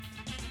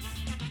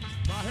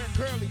hair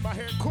curly, my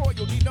hair coil.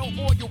 Need no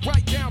oil,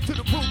 right down to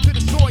the root, to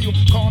the soil.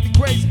 Call me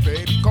crazy,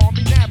 baby, call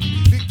me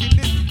nappy. Thinking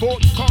this before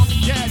you call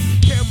me daddy.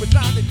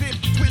 Carolina, this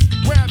twist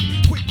and grab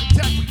me. Quick to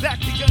tap,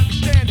 exactly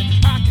understanding.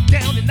 I get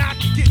down and I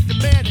can get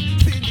demanding.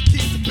 Send the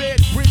kids to bed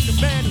and bring the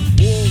man in.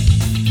 Whoa.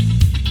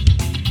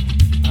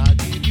 I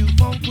give you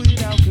funk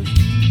without the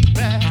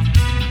feedback. I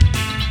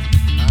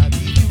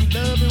give you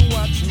love and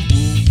watch you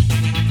move.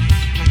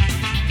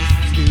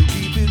 Still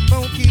keep it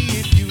funky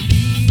if you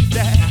need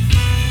that.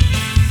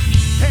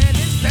 And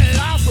it's the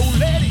law, so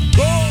let it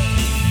go.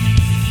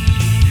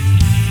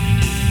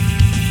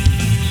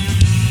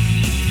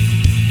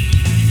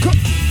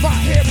 My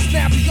hair is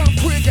snappy, I'm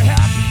quick and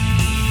happy.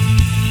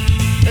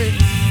 Hey,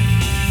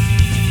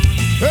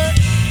 hey.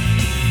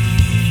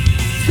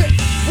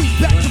 We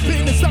back to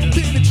business, I'm in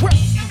the trap.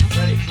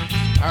 Ready?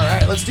 All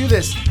right, let's do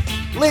this.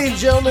 Ladies and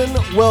gentlemen,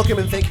 welcome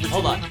and thank you for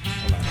Hold on. tuning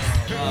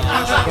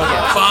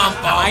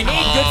I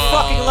need good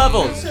fucking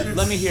levels.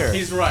 Let me hear.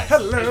 He's right.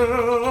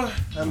 Hello.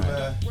 I'm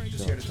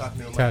just here to talk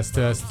to him. Test.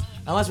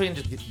 Unless we can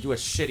just do a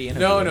shitty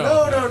interview. No. No.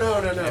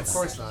 Of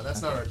course not.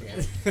 That's not our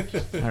game.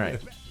 All right.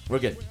 We're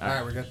good. All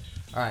right, we're good.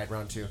 All right,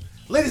 round two.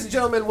 Ladies and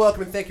gentlemen,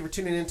 welcome and thank you for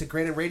tuning in to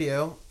Granite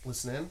Radio.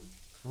 Listen in.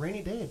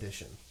 Rainy Day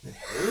Edition.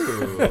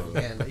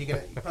 And you can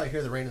probably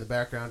hear the rain in the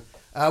background.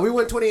 We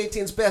won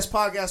 2018's Best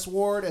Podcast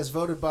Award as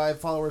voted by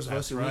followers of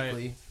That's OC right.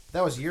 Weekly.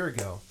 That was a year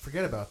ago.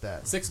 Forget about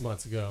that. 6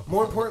 months ago.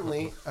 More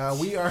importantly,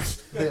 we are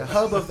the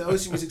hub of the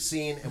OC music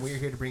scene, and we are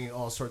here to bring you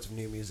all sorts of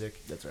new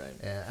music. That's right.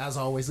 As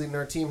always, leading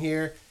our team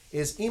here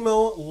is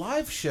Emo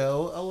Live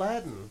Show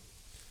Aladdin.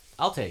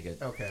 I'll take it.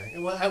 Okay.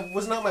 Well, I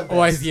was not my best.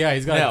 Oh, he's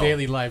got No. a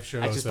daily live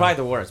show. It's so. probably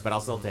the worst, but I'll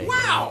still take it.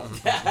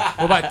 What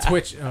about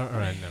Twitch? All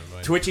right, never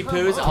mind. Twitchy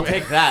poos, I'll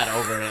take that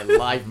over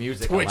live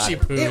music. Twitchy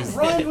Aladdin. It poos.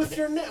 rhymed with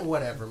your net.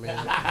 Whatever, man.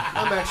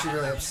 I'm actually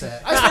really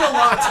upset. I spent a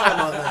lot of time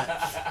on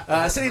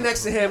that. Sitting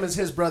next to him is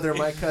his brother,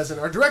 my cousin,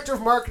 our director of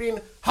marketing,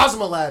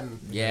 Hazem Aladdin.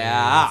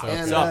 Yeah. And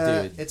What's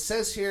up, dude? it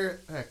says here,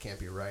 that can't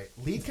be right.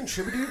 Lead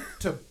contributor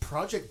to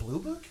Project Blue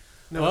Book?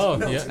 Oh,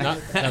 no, yeah.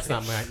 That's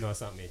not my. No,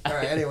 it's not me. All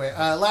right, anyway.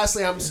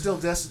 Lastly, I'm still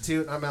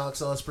destitute. I'm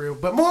Alex Ellis Brew.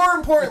 But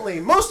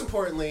most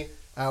importantly,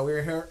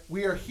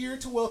 we are here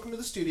to welcome to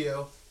the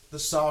studio the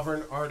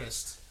Sovereign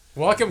Artist.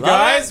 Welcome,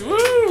 guys. Woo!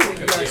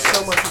 Thank you guys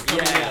so much for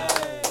coming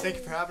Yeah. in. Thank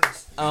you for having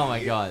us. Oh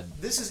my god.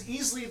 This is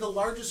easily the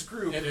largest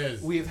group It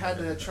is. we've had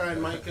to try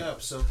and mic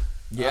up. So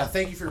Yeah.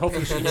 thank you for your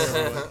Hopefully patience. she's-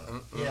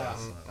 everyone. Yeah.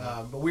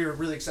 But we're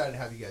really excited to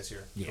have you guys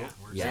here. Yeah.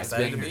 We're Yeah. It's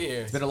excited been, to be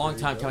here. it's been a long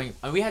time coming.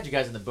 I mean, we had you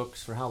guys in the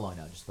books for how long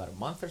now? Just about a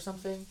month or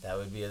something? That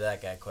would be a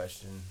that guy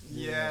question.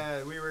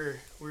 Yeah, we were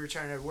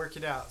trying to work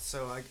it out.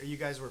 So you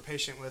guys were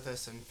patient with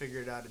us and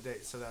figured out a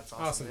date. So that's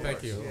awesome. Awesome,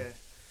 thank you. Yeah.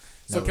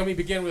 So can we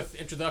begin with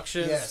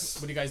introductions? Yes.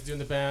 What do you guys do in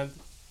the band?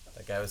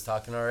 That guy was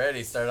talking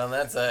already. Start on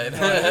that side.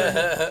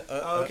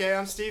 Okay,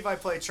 I'm Steve. I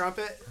play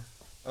trumpet.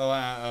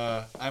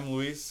 I'm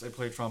Luis. I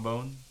play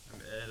trombone. I'm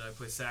Ed. I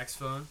play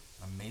saxophone.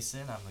 I'm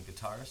Mason. I'm the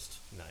guitarist.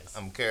 Nice.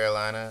 I'm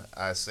Carolina.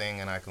 I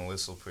sing and I can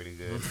whistle pretty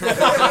good.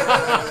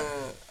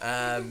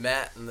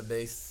 Matt in the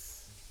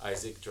bass.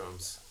 Isaac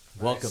drums.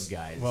 Welcome,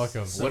 guys.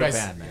 Welcome. What you a guys,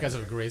 band, man. You guys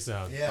have a great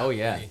sound. Yeah. Oh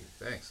yeah.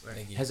 Thanks.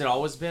 Thank you. Has it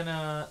always been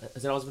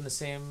the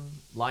same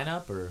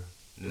lineup or?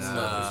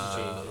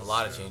 A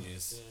lot of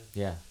changes.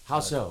 Yeah. How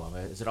so? I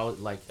mean, is it all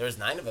like? There was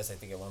 9 of us, I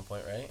think, at one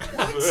point, right?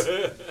 Wow.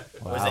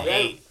 Or was it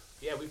 8?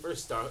 Yeah, we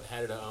first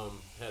had a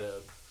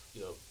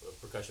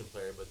percussion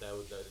player, but that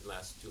didn't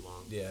last too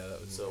long. Yeah, that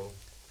was So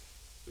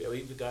yeah,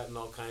 we've gotten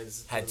all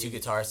kinds. Had 2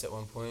 guitarists at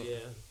one point.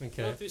 Yeah.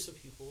 Okay. Gone through some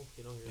people,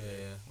 Yeah.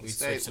 We switched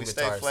stay some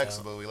guitarists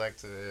flexible. We like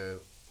to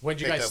When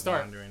did you pick guys up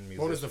start? wandering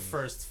What was the musicians.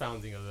 first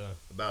founding of the?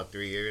 About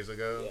 3 years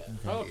ago.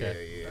 Yeah. Oh,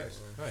 okay. Yeah.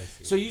 Nice.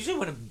 So usually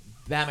when a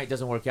bandmate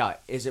doesn't work out,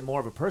 is it more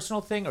of a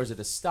personal thing or is it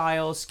a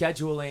style,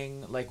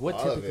 scheduling? Like what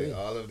All of typically? it.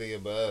 All of the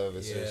above.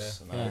 It's Yeah.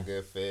 just not Yeah. a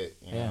good fit.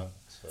 You Yeah. know.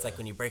 It's like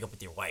when you break up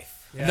with your wife.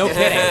 No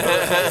kidding.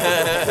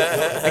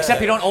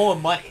 Except you don't owe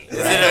him money.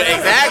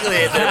 Exactly.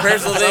 It's a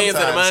personal thing. It's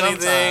a money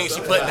Sometimes. thing. She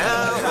putting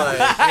out.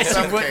 Like, She's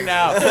Some putting cases.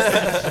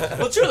 out.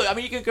 Well, truly, I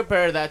mean, you can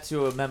compare that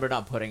to a member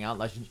not putting out,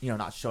 like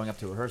not showing up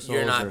to rehearsals.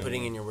 you're not or-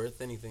 putting in your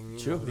worth anything. You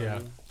True. know? Yeah.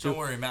 Don't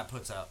worry, Matt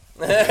puts out.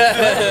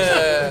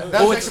 That's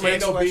Well, actually my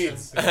next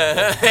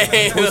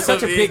question. With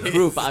such a big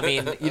group, I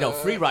mean,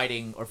 free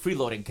writing or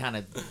freeloading kind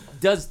of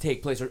does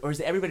take place, or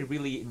is everybody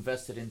really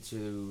invested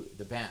into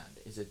the band?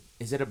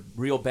 Is it a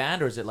real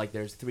band, or is it like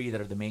there's 3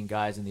 that are the main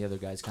guys and the other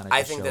guys kind of?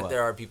 I think that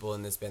there are people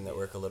in this band that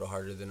work a little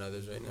harder than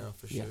others right now,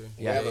 for Yeah. sure.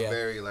 We have a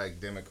very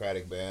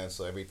democratic band,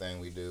 so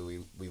everything we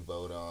do, we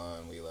vote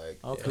on. We like.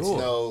 Oh, It's cool.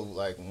 no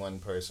like one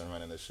person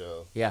running the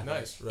show. Yeah,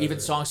 Nice. Even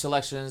song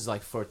selections,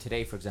 like for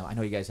today, for example. I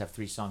know you guys have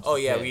 3 songs. Oh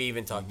to yeah, play. we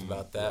even talked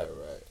about that.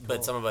 Right.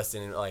 But some of us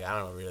didn't I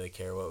don't really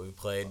care what we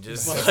played.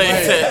 Just Right.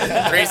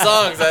 like 3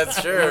 songs, that's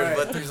sure. Right.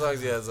 But 3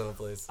 songs, yeah, some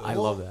place. So. I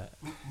love that.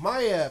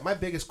 My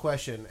biggest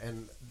question,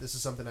 and this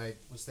is something I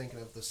was thinking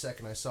of the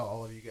second I saw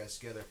all of you guys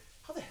together.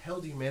 How the hell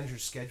do you manage your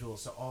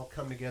schedules to all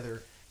come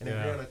together and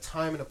agree Yeah. on a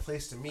time and a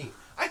place to meet?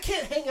 I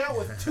can't hang out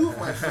with two of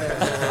my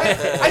friends.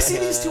 I see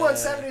these two on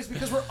Saturdays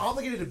because we're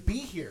obligated to be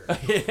here.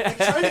 Like,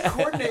 trying to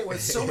coordinate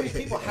with so many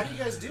people. How do you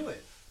guys do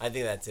it? I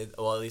think that's it.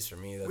 Well, at least for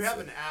me, that's We have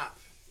an app.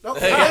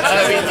 Okay.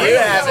 I mean, you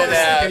have an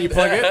app. Can you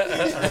plug it?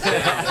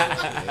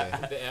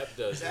 The app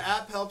does. The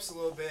app helps a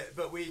little bit,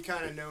 but we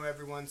kind of know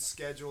everyone's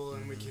schedule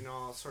and we can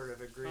all sort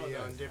of agree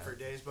on different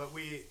days. But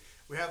we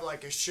have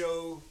like a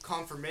show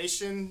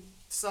confirmation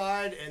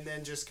side and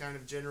then just kind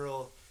of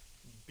general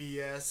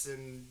BS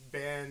and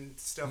band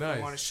stuff Nice.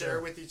 we want to share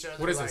with each other.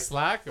 What is it, like,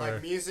 Slack or?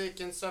 like music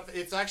and stuff.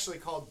 It's actually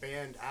called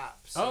Band App.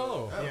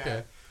 So, Oh,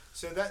 okay.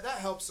 So that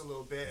helps a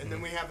little bit, and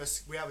then we have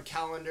a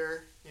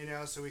calendar,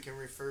 so we can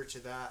refer to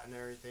that and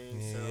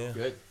everything. So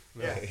Good.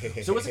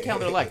 yeah. So what's the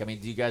calendar like? I mean,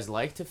 do you guys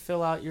like to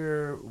fill out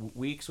your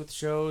weeks with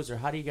shows, or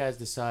how do you guys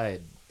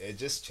decide? It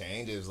just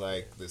changes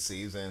like the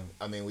season.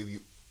 I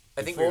mean,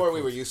 I think before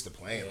we were used to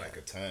playing like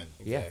a ton.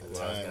 Yeah. A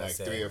ton, like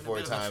 3 or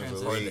 4 times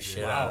a Pour the week.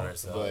 shit out of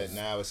ourselves. But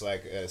now it's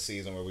like a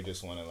season where we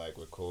just want to like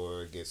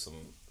record, get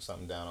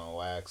something down on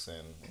wax,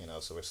 and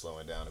so we're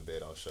slowing down a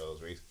bit on shows.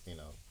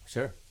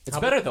 Sure. It's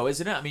better though,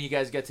 isn't it? I mean, you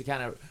guys get to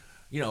kind of,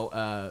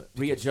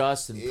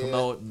 readjust and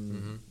promote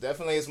and.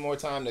 Definitely, it's more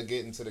time to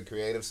get into the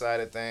creative side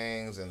of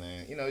things, and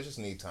then you just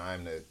need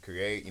time to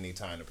create. You need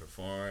time to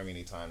perform. You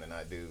need time to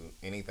not do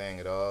anything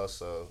at all.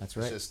 So That's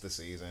right. It's just the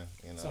season.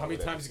 So how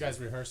many times you guys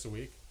rehearse a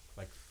week?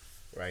 Like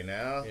right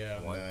now? Yeah.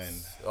 None.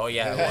 Oh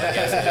yeah, well, I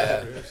guess,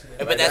 yeah.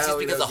 But that's just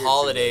because the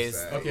holidays.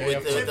 Okay,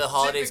 With the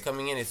holidays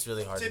coming in, it's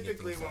really hard to get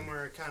Typically, things when done.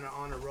 we're kind of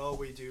on a roll,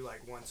 we do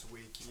like once a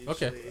week. Usually,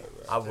 Okay.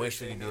 I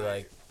wish we Thursday could do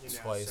night, like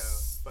so,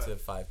 twice but to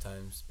 5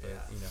 times, but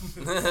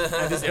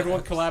Yeah. And does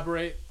everyone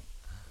collaborate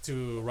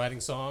to writing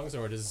songs,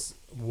 or does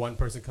one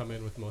person come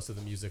in with most of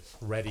the music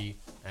ready,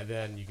 and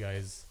then you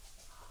guys?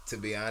 To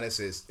be honest,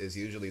 it's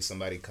usually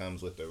somebody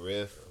comes with the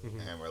riff,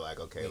 and we're like,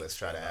 okay, let's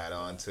try to add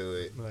on to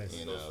it. Nice.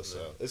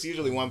 So it's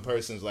usually one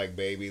person's like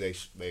baby,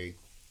 they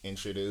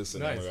introduce,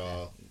 and Nice. then we're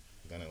all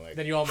gonna like.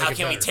 Then you all make how it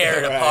can we better.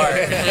 tear it apart?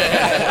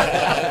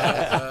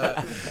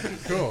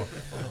 Cool.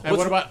 And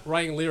what about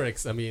writing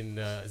lyrics? I mean,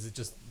 is it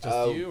just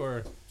you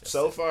or?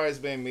 So far, it's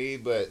been me,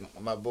 but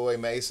my boy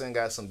Mason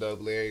got some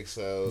dope lyrics,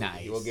 so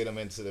Nice. we'll get him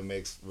into the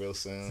mix real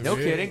soon. No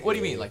Really? kidding. What do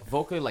you mean, like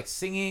vocally, like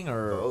singing,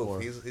 or? Oh,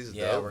 he's a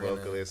Yeah, dope we're gonna-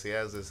 vocalist. He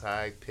has this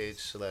high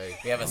pitch,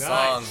 like We have a Nice.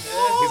 song.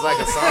 he's like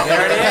a song.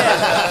 There it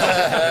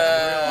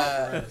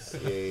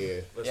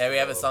Yeah. Yeah, we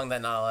have a song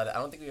that not a lot. I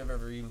don't think we've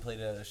ever even played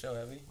it at a show,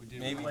 have we? We did.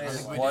 Maybe I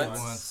think we did once.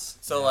 once.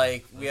 So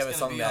like we It's have a gonna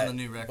song be on that the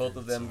new record, both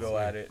of them so go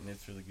it's at it, and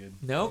it's really good.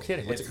 No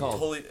kidding. What's it called?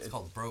 Totally, It's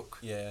called Broke.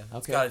 Yeah, it's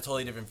Okay. got a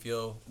totally different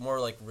feel, more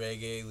like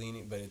reggae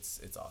leaning, but it's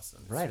awesome.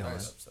 It's Right super on.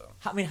 dope, so.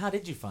 How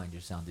did you find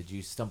your sound? Did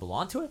you stumble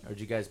onto it, or did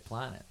you guys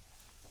plan it?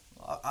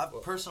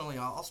 I've personally,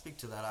 I'll speak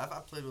to that.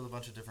 I've played with a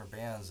bunch of different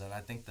bands, and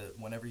I think that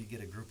whenever you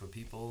get a group of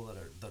people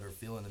that are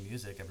feeling the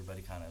music,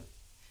 everybody kind of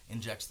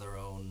injects their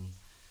own,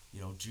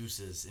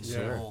 juices into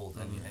Sure. the mold,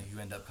 and you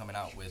end up coming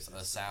out with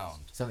a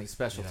sound. Something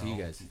special to you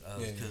guys.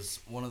 Because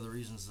one of the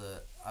reasons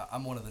that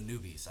I'm one of the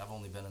newbies. I've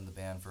only been in the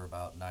band for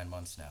about 9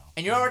 months now.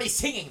 And you're already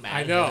singing, man.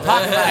 I know.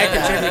 Talk about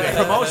contributing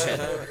promotion.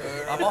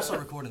 I'm also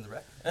recording the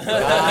record.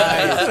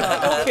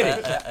 No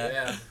kidding.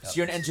 Yeah. So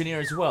you're an engineer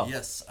as well.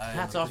 Yes, I'm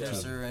Hats a off to you.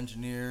 producer,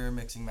 engineer,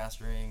 mixing,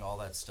 mastering, all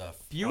that stuff.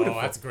 Beautiful.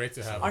 Oh, that's great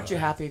to have. Aren't you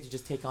happy to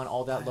just take on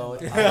all that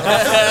load? I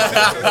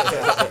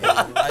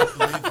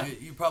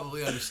believe you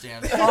probably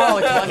understand. Oh,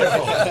 it's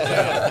wonderful.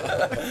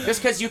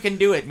 Just because you can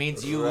do it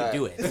means you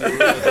do it.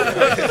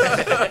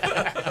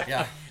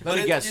 Yeah. Let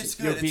me guess,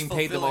 you're being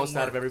paid the most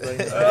out of everybody?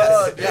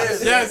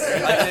 Yes. Yes.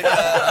 I take a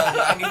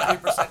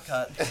 93%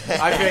 cut.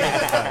 I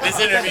figured. This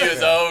interview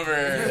is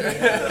over.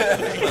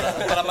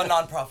 But I'm a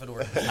non-profit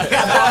organization.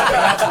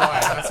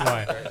 That's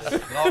why.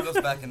 It all goes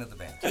back into the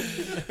bank.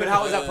 But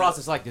how is that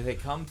process like? Do they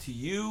come to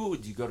you?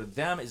 Do you go to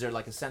them? Is there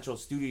like a central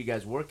studio you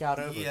guys work out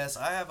of? Yes,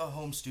 I have a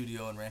home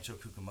studio in Rancho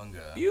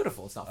Cucamonga.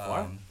 Beautiful. It's not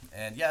far.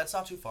 And yeah, it's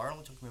not too far. It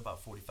only took me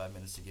about 45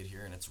 minutes to get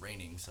here, and it's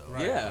raining, so.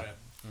 Right, Yeah. right.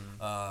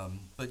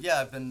 But yeah,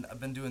 I've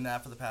been doing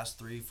that for the past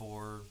 3,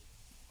 4,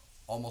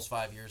 almost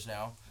 5 years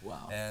now.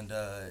 Wow. And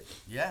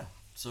yeah,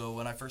 so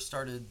when I first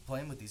started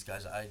playing with these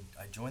guys, I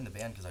joined the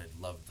band because I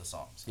loved the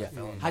songs. Yeah. I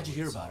fell in How'd love you with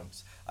hear the about 'em?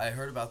 songs. I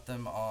heard about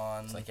them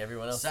on It's like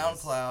everyone else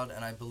SoundCloud,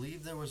 and I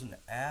believe there was an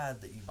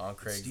ad that On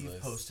Steve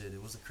Craigslist. posted.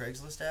 It was a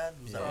Craigslist ad.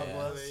 Was that what it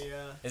was?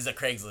 It's a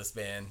Craigslist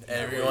band.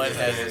 Everyone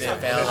has been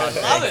found on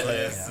Love it.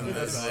 Craigslist.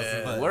 That's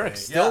awesome. But,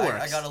 Works. yeah, Still I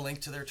works. got a link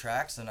to their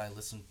tracks, and I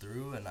listened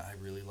through, and I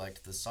really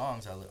liked the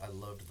songs. I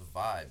loved the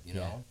vibe, you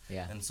know?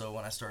 Yeah. And so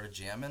when I started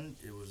jamming,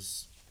 it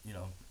was,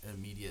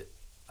 immediate.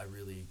 I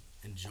really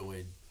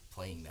enjoyed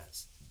playing that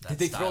Did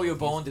they style throw you a of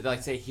bone? music. Did they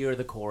like say, here are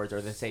the chords?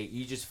 Or they say,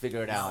 you just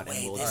figure it out and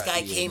we'll This just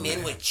guy see came it.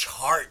 in with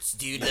charts,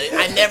 dude.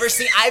 I've never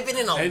seen. I've been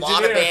in a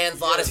lot of Engineer.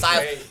 bands, a lot of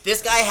styles.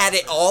 This guy had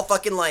it all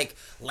fucking like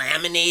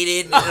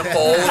laminated in a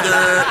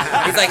folder.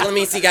 He's like, let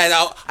me see, guys.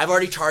 I've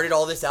already charted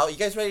all this out. You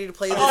guys ready to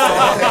play this song?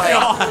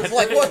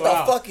 Like what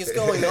Wow. the fuck is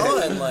going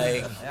on?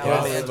 Like,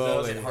 Yeah,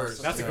 Wow. it hurts.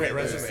 That's a great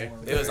resume.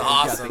 it was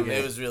awesome.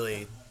 It was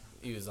really.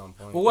 He was on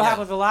point. Well, what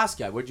happened to the last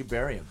guy? Where'd you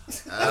bury him?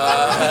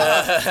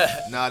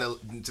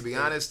 To be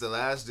honest, the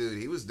last dude,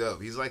 he was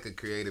dope. He's like a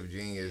creative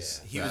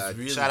genius. He was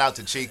really- Shout out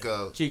to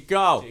Chico.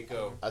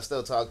 Chico. I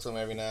still talk to him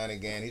every now and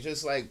again. He's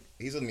just like,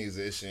 he's a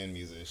musician.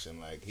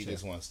 Like, he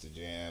just wants to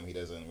jam. He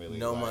doesn't really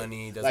No like,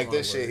 money, doesn't like wanna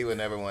this shit work. he would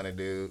never want to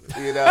do.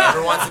 You know?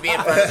 Never wants to be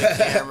in front of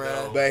the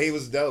camera. But he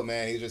was dope,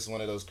 man. He's just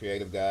one of those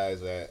creative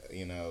guys that,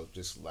 you know,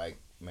 just like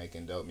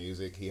making dope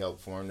music. He helped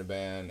form the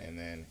band, and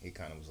then he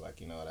kind of was like,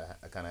 you know what,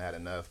 I kind of had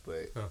enough,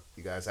 but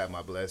you guys have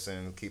my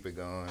blessing. Keep it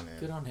going. And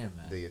Good on him,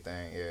 man. Do your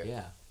thing, yeah.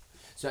 Yeah.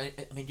 So I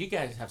mean, you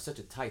guys have such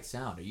a tight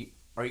sound.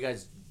 Are you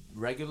guys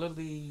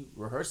regularly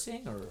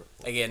rehearsing or?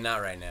 Again,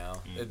 not right now.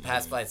 The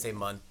past, I'd say,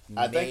 month.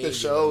 I think maybe the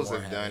shows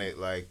more have done heavy. it.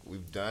 Like,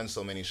 we've done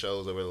so many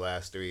shows over the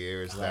last 3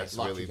 years. Right, That's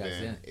locked really you guys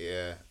been,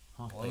 yeah.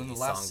 Well, in the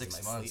last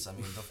 6 months, I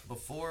mean,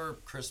 before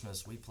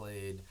Christmas, we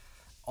played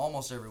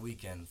almost every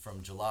weekend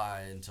from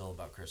July until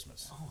about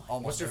Christmas.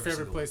 What's your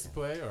favorite place to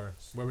play, or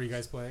where were you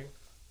guys playing?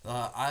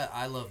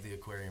 I love the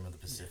Aquarium of the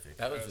Pacific.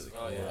 That was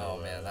really cool.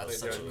 Oh man, that's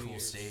Played such a there cool 2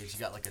 stage. You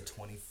got like a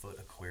 20-foot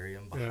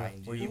aquarium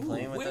behind you. Were you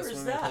playing with where us is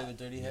when we that? played with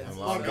Dirty Heads?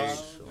 Long Beach.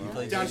 You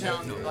played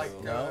Downtown, Dirty Heads?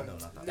 like, no,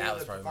 not that. That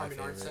was the probably my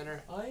Performing Arts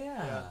favorite. Center. Oh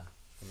yeah.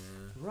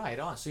 Right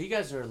on. So you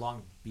guys are a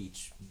Long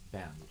Beach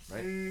band,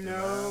 right?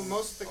 No,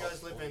 most of the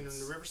guys live in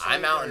Riverside.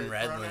 I'm out in or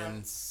Corona.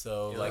 Redlands,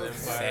 so You like live in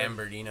San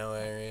Bernardino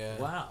area.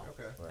 Wow.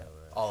 Okay.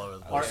 All over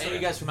the Are place. any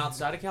of you guys from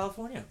outside of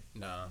California?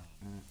 No.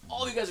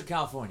 All of you guys are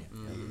California.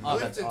 Mm-hmm. Oh,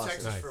 Lived that's in awesome.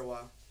 Texas Nice. for a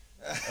while.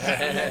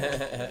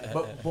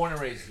 But born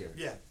and raised here.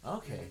 Yeah.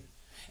 Okay.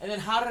 And then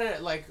how did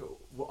it, like,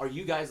 are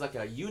you guys like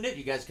a unit?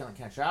 You guys kind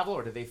of travel,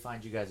 or do they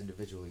find you guys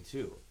individually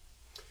too?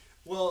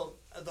 Well,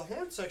 the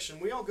horn section,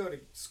 we all go to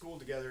school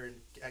together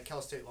at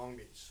Cal State Long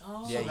Beach.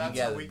 Oh. Yeah, so you that's how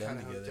gathered we them kind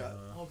of hooked together,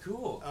 up. Oh,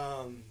 cool.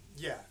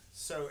 Yeah.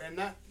 So, and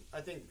that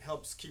I think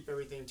helps keep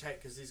everything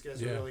tight because these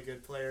guys Yeah. are really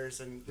good players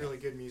and really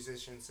good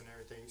musicians and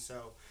everything.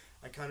 So,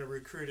 I kind of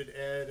recruited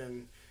Ed,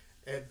 and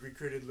Ed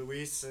recruited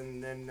Luis,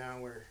 and then now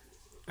we're,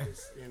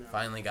 you know,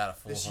 Finally got a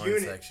full this horn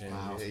unit. section.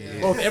 Wow.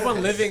 Yeah. Well, with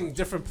everyone living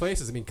different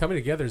places, I mean, coming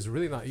together is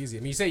really not easy. I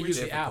mean, you say you use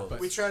the app, but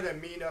We try to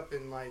meet up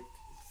in like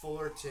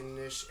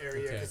Fullerton-ish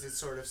area Okay. because it's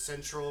sort of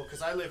central.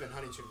 Because I live in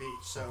Huntington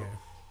Beach, so Okay.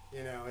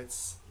 you know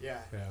it's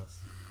yeah,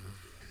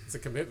 it's a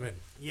commitment.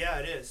 Yeah,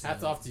 it is.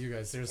 Hats off to you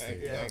guys,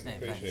 seriously.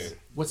 Thank you. Appreciate it.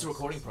 What's the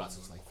recording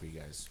process like for you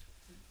guys?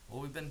 Well,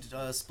 we've been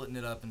splitting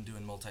it up and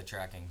doing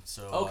multi-tracking.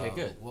 So Okay,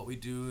 good. What we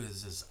do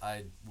is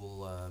I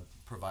will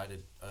provide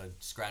a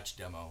scratch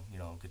demo, you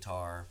know,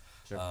 guitar,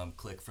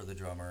 click for the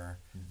drummer,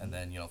 and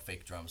then, you know,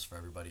 fake drums for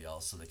everybody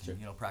else so they can,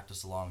 you know,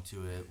 practice along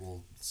to it.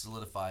 We'll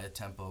solidify a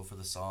tempo for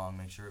the song,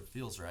 make sure it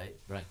feels right.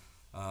 Right.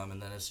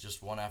 And then it's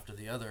just one after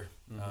the other.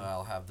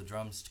 I'll have the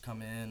drums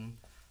come in.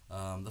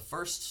 The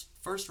first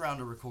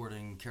round of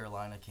recording,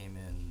 Carolina came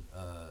in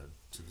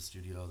to the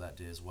studio that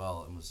day as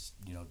well and was,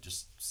 you know,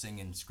 just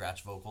singing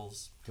scratch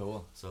vocals.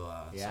 Cool. So,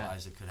 Yeah. so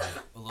Isaac could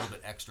have a little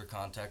bit extra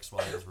context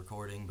while he was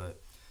recording.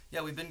 But yeah,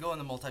 we've been going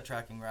the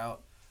multi-tracking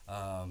route.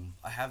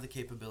 I have the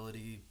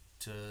capability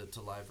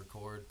to live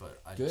record,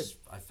 but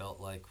I felt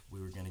like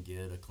we were gonna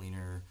get a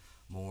cleaner,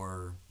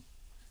 more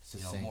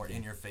more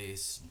in your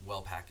face,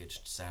 well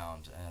packaged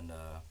sound, and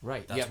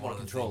right. That's You have one more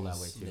of the control that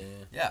things- way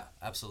too. Yeah,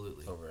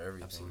 absolutely. Over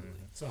everything. Absolutely.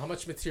 So how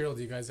much material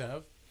do you guys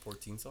have?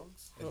 14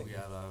 songs? I think we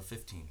have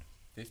 15.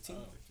 15?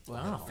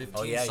 Wow. 15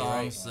 Oh, yeah, you're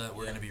right. songs that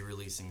we're going to be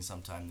releasing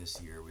sometime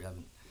this year. We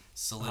haven't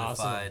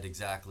solidified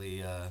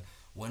exactly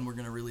when we're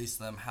going to release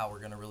them, how we're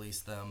going to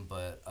release them,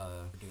 but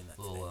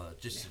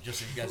just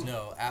so you guys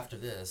know, after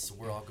this,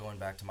 we're all going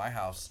back to my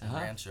house in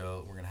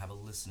Rancho. We're going to have a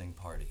listening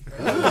party.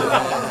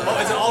 Oh,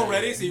 is it all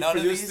ready? So you None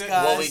of produced these it?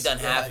 guys, Well, we've done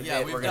half of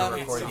it. we've We're gonna done-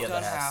 record the we've other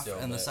done half still,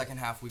 and the but- second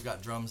half we've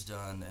got drums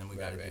done, and we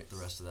got to Right. get the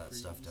rest of that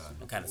stuff done.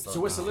 I'm kind of slow. So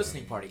what's the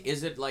listening party?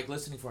 Is it like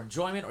listening for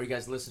enjoyment, or are you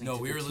guys listening? No,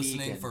 to we were critique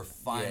listening and- for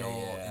final.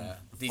 and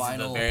These are the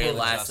final very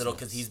last little,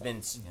 because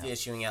adjustments. he's been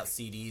issuing out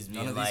CDs, None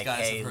being of these like, guys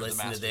have hey, heard the listen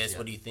to masters this. yet.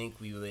 What do you think?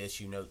 We will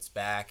issue notes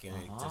back, and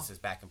it's just this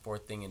back and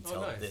forth thing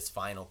until nice. this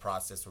final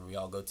process where we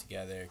all go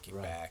together, kick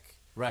back.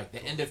 Right,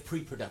 the end of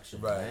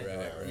pre-production. Right.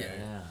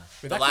 Yeah.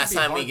 The last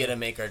time we get to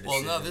make our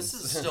Well, decisions. no, this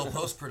is still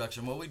post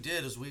production. What we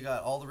did is we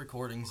got all the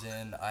recordings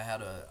in. I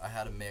had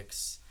a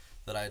mix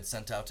that I had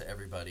sent out to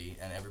everybody,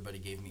 and everybody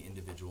gave me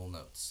individual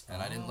notes,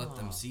 and I didn't let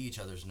them see each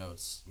other's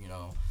notes, you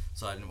know.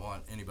 So I didn't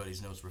want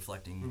anybody's notes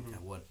reflecting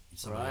what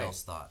somebody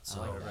else thought.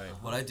 So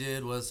what I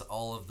did was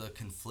all of the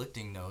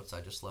conflicting notes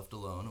I just left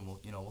alone, and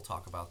we'll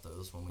talk about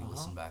those when we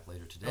listen back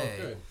later today.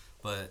 good.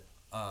 But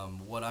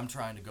what I'm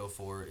trying to go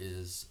for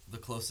is the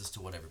closest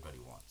to what everybody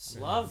wants.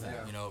 Love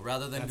that. You know,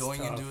 rather than That's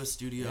going tough. into a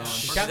studio and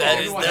that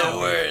is everyone the else.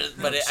 word.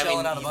 But I shelling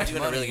mean, out a bunch you're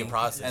of doing a really money good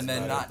process. and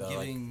then about not it, though.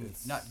 giving Like,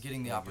 it's not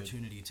getting the really good.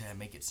 opportunity to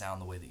make it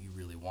sound the way that you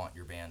really want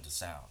your band to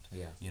sound.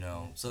 Yeah. You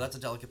know, so that's a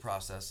delicate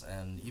process.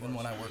 And even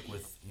when I work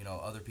with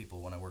other people,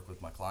 when I work with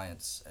my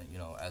clients,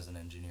 as an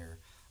engineer,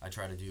 I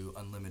try to do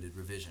unlimited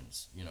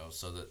revisions.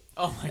 So that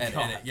Oh my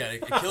God. and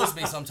it kills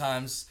me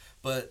sometimes,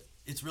 but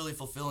it's really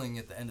fulfilling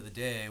at the end of the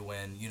day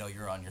when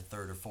you're on your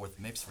third or fourth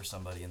mix for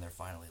somebody and they're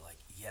finally like,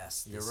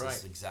 yes, You're this right.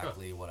 is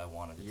exactly what I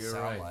wanted it to You're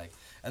sound right. like.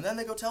 And then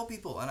they go tell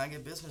people, and I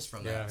get business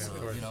from Yeah, that. yeah, So,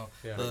 of course. you know,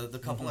 Yeah. the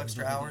couple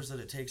extra hours that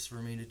it takes for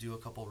me to do a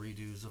couple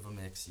redos of a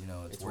mix, you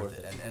know, it's worth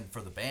it. And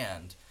for the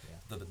band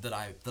that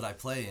I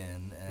play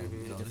in,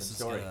 and you know,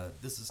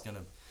 this is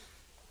gonna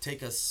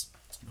take us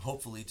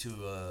hopefully to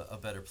a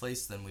better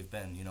place than we've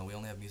been. You know, we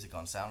only have music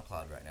on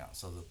SoundCloud right now,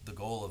 so the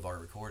goal of our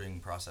recording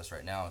process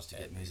right now is to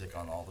get music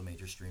on all the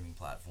major streaming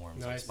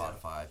platforms Nice. like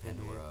Spotify,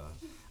 Pandora,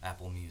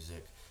 Apple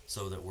Music,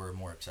 so that we're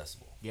more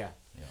accessible. Yeah.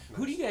 You know.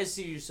 Who do you guys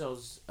see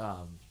yourselves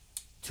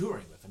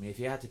touring with? I mean, if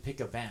you had to pick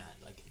a band,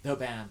 like the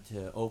band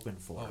to open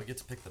for. Oh, we get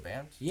to pick the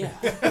band? Yeah.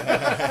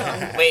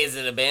 Wait, is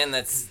it a band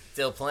that's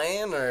still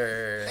playing,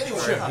 or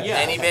Yeah.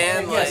 any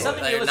band Yeah, like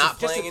something that you are listen, not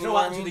just playing to throw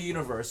out anymore? into the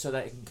universe so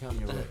that it can come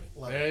your way.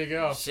 There you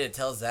go. Shit,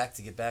 tell Zach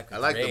to get back with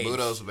I like Rage. the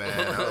Budos band.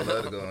 I would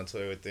love to go on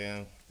tour with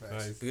them.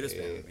 Nice. Budos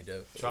band would be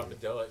dope.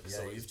 Tropidelic.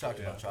 Yeah, you've talked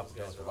about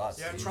Tropidelic a lot.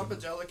 Yeah,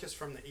 Tropidelic is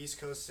from the East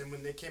Coast, and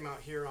when they came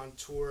out here on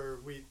tour,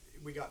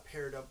 we got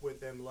paired up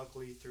with them,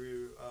 luckily,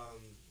 through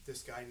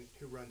this guy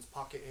who runs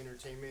Pocket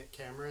Entertainment,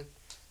 Cameron.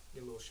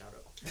 Give a little shout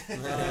out.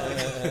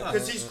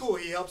 Because he's cool.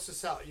 He helps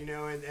us out, you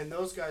know, and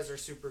those guys are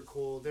super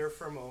cool. They're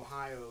from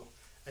Ohio,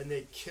 and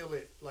they kill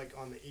it, like,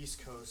 on the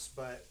East Coast,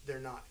 but they're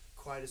not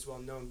quite as well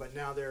known. But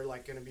now they're,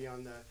 like, going to be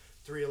on the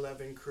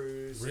 311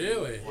 cruise.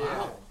 Really? And,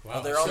 Wow.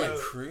 Oh, they're on the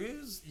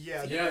cruise?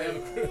 Yeah, Yeah, they have a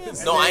cruise.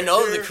 and No, I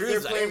know the they're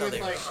cruise. I playing didn't know with they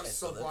were like on it,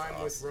 so that's Sublime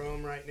with awesome.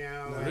 Rome right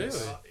now. No, and, really?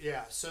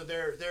 yeah, so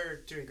they're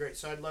doing great.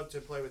 So I'd love to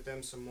play with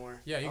them some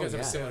more. Yeah, you Oh, guys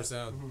have a yeah. similar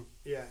sound.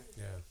 Yeah.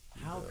 Yeah.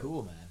 How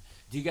cool, man.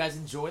 Do you guys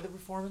enjoy the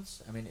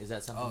performance? I mean, is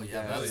that something Oh, you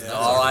yeah, guys... that's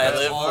All I that's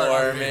live all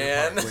our for,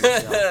 favorite man.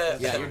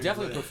 part. Yeah, you're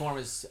definitely a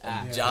performance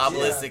act.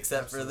 Jobless Yeah,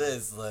 except for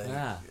this. Like,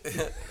 Yeah.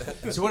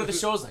 So what are the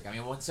shows like? I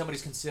mean, when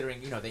somebody's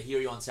considering, you know, they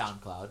hear you on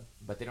SoundCloud,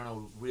 but they don't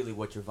know really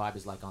what your vibe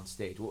is like on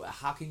stage. Well,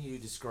 how can you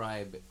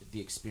describe the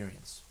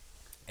experience?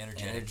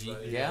 Energy.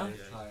 Yeah?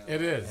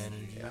 It is.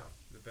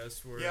 The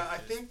best word. Yeah, I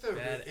think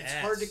Badass. it's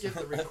hard to get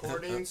the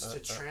recordings to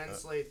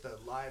translate the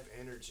live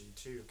energy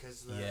too,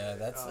 because Yeah,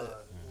 that's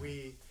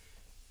it.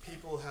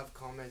 People have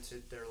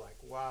commented, they're like,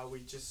 wow,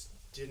 we just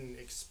didn't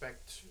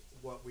expect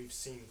what we've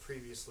seen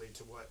previously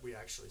to what we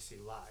actually see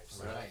live.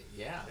 So, Right,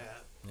 yeah.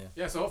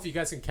 Yeah, so hopefully you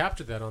guys can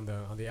capture that on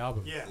the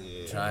album. Yeah.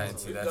 Trying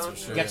to, that's for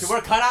sure. Get your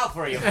work cut out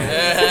for you. You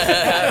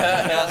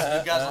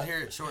guys will hear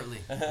it shortly.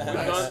 We've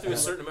gone through a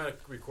certain amount of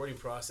recording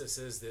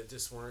processes that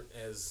just weren't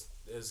as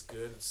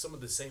good. Some of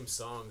the same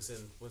songs,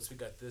 and once we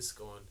got this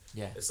going,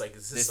 Yeah. it's like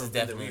is This is something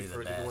that definitely we the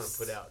want to best.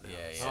 put out now?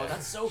 Yeah, Oh,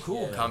 that's so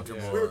cool. man.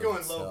 Comfortable. We were going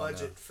and low so,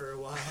 budget for a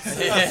while.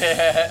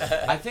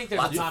 I think there's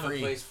Lots a of time and free.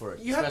 place for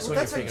it, You have- especially when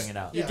you're that's like- figuring it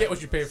out. You get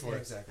what you pay for Yeah, it.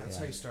 exactly. That's Yeah.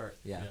 how you start.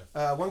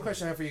 Yeah. One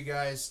question I have for you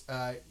guys.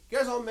 You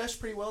guys all mesh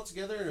pretty well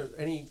together?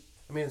 Any...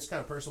 I mean, it's kind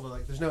of personal, but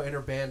like, there's no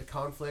inter-band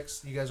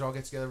conflicts. You guys all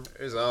get together.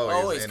 There's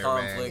always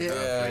conflict.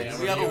 inter-band Yeah.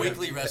 We have a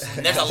weekly wrestling.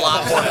 And there's a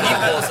lot more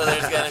people, so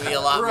there's going to be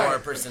a lot Right. more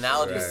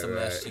personalities to Right,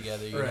 mesh right.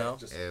 together, you Right. know?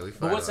 Yeah, we But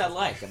fight what's a lot. that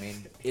like? I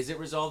mean, is it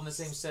resolved in the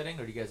same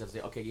setting, or do you guys have to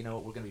say, okay, you know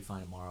what, we're going to be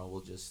fine tomorrow.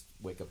 We'll just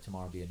wake up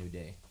tomorrow and be a new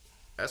day?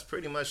 That's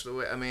pretty much the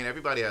way. I mean,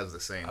 everybody has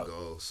the same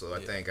goal. So I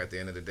think at the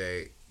end of the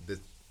day,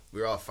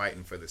 we're all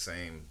fighting for the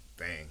same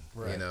thing.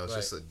 Right. You know, it's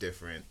just a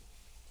different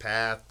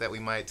path that we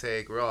might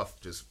take. We're all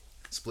just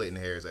splitting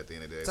hairs at the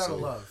end of the day. It's out So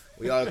of love.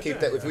 we all keep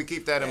that. If we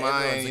keep that in Yeah,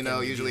 everyone's mind, you know,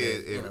 looking to usually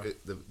get, you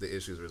know. the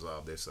issues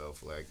resolve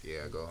themselves. Like,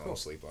 yeah, go home,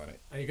 sleep on it.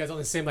 And you guys on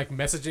the same like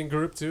messaging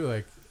group too,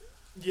 like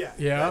Yeah.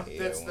 Yeah?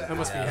 That's Yeah, the that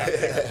must be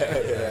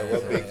Yeah,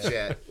 one big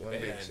chat. One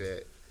big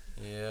chat.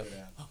 Yeah.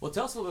 Well,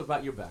 tell us a little bit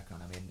about your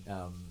background. I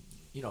mean,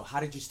 you know, how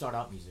did you start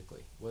out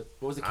musically? What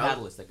was the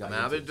catalyst that got you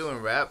I've into been doing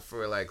rap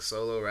for like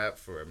solo rap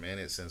for a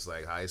minute since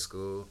like high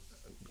school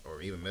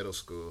or even middle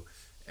school,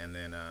 and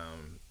then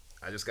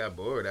I just got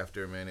bored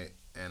after a minute,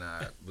 and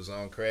I was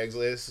on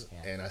Craigslist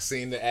and I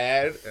seen the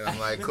ad, and I'm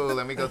like, cool,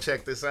 let me go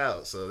check this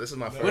out. So this is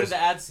my first. What did the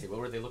ad say? What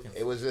were they looking for?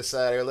 It was just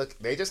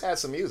they just had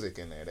some music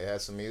in there. They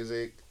had some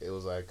music. It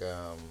was like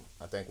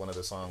I think one of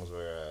the songs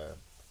were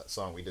a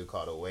song we do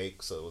called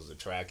Awake, so it was the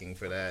tracking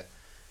for that.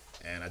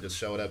 And I just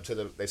showed up to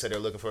they said they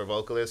were looking for a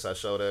vocalist. I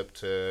showed up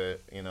to,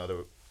 you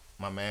know,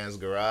 my man's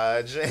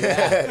garage.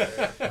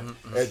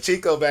 And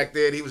Chico back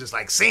then, he was just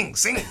like, sing.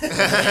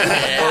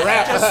 Or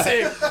rap. Just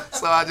sing.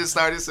 So I just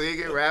started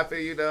singing,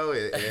 rapping, you know,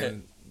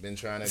 and been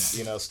trying to,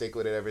 you know, stick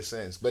with it ever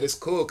since. But it's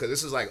cool because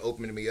this is like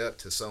opening me up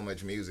to so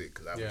much music.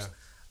 Because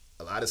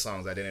a lot of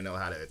songs I didn't know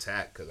how to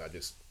attack because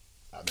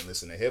I've been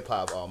listening to hip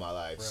hop all my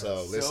life. Right.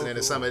 So listening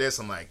to some of this,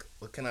 I'm like,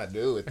 what can I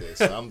do with this?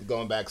 So I'm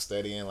going back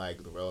studying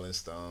like the Rolling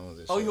Stones.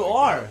 And shit you like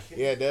are? that.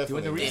 Yeah, definitely.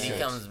 Doing the research. Diddy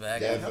comes back.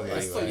 Definitely.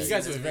 Like, you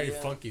guys have a very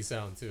funky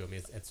sound too. I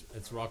mean,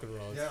 it's rock and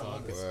roll, it's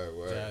funk, it's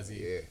Word,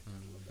 jazzy. Yeah.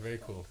 Very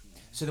cool.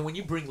 So then when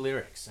you bring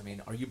lyrics, I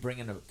mean, are you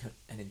bringing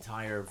an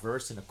entire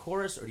verse and a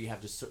chorus, or do you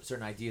have just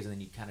certain ideas and then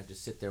you kind of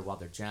just sit there while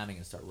they're jamming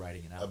and start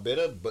writing it out? A bit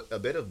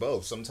of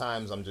both.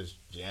 Sometimes I'm just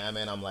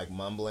jamming. I'm like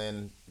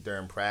mumbling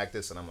during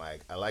practice, and I'm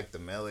like, I like the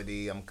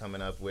melody I'm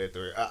coming up with,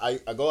 or I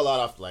go a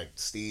lot off like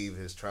Steve,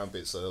 his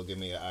trumpet, so he'll give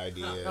me an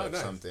idea of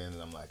something, and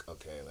I'm like,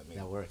 okay,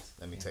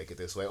 let me take it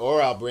this way,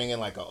 or I'll bring in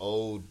like an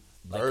old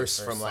verse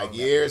from like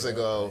years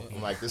ago. Right?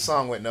 I'm like, this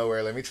song went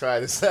nowhere. Let me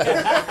try this.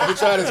 Let me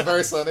try this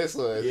verse on this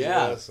one.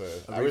 Yeah. You know? So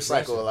I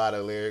recycle a lot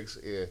of lyrics.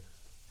 Yeah.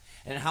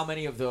 And how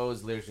many of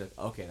those lyrics are like,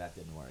 okay, that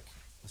didn't work.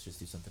 Let's just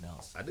do something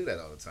else. I do that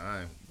all the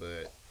time,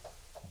 but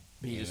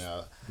you just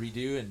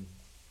redo and.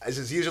 It's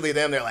just usually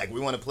them. They're like, we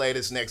want to play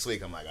this next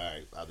week. I'm like, all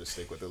right, I'll just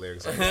stick with the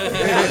lyrics. And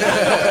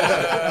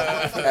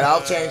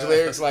I'll change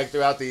lyrics like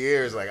throughout the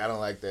years. Like, I don't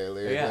like that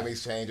lyric. Let me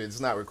change it. It's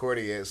not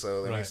recorded yet,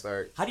 so let me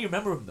start. How do you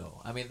remember them though?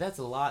 I mean, that's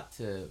a lot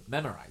to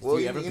memorize. Well,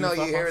 you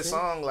hear a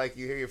song, like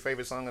you hear your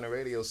favorite song on the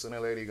radio. Sooner or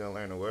later, you're gonna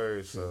learn the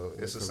words. So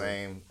it's the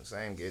same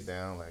get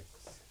down. Like,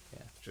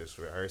 just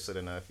rehearse it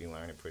enough, you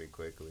learn it pretty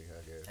quickly,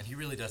 I guess. And he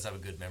really does have a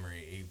good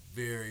memory. He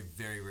very,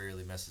 very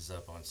rarely messes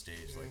up on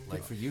stage.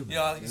 Like for you,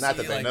 man. Not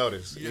that they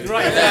notice.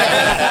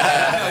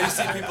 Right. You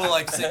see people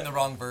like sing the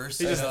wrong verse.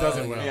 He just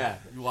doesn't well.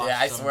 Yeah,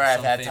 I swear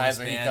I've had times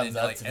when he comes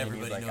up to me and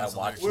he's like, I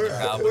watched We're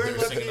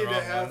lucky to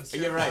have.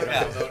 You're right.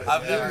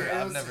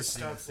 I've never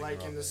seen stuff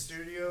like in the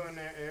studio and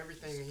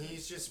everything.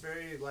 He's just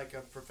very like a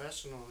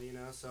professional, you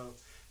know. So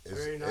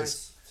very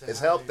nice.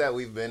 It's helped that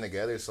we've been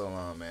together so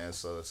long, man.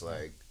 So it's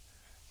like.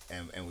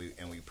 And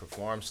we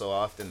perform so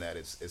often that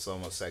it's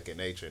almost second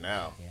nature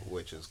now,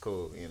 which is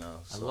cool, you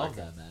know. So I love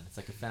that, man. It's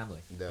like a family.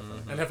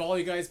 Definitely. And have all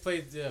you guys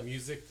played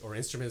music or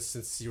instruments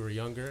since you were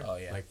younger? Oh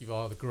yeah. Like you've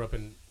all grew up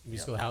in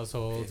musical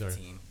households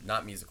 15. Or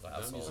not musical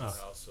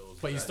households.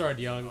 But you started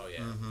young. Oh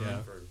yeah.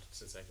 Yeah.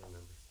 Since I can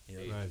remember.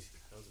 Yeah. Nice.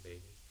 I was a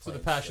baby. So the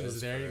passion is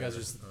there. You guys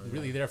are just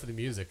really there for the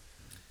music.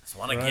 Just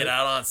want to get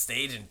out on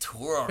stage and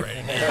tour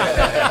already.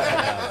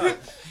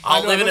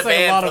 I'll live in a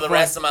band for the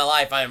rest of my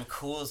life. I am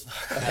cool as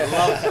fuck. I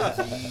love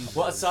it.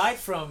 Well, aside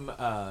from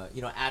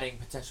adding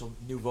potential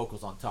new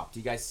vocals on top, do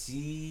you guys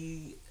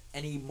see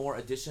any more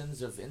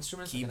additions of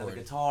instruments? Like another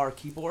guitar,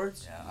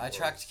 keyboards? Yeah, I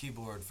tracked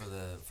keyboard for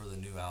the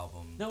new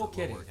album that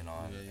we're working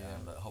on.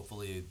 But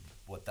hopefully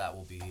what that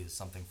will be is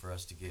something for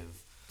us to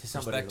give to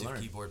somebody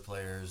prospective keyboard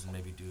players and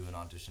maybe do an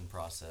audition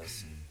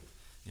process,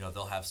 and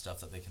they'll have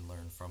stuff that they can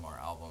learn from our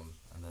album.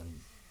 And then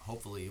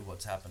hopefully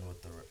what's happened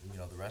with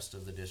the rest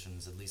of the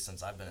editions, at least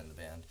since I've been in the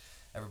band,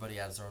 everybody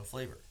adds their own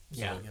flavor.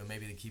 So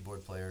maybe the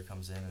keyboard player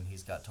comes in and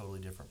he's got totally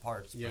different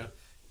parts, but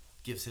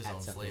gives his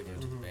own flavor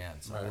to the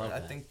band. So I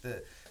think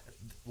that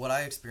what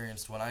I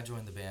experienced when I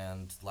joined the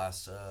band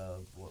last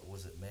what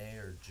was it, May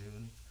or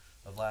June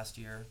of last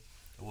year,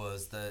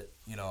 was that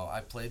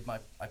I played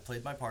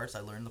my parts. I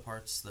learned the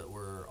parts that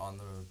were on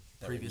the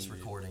previous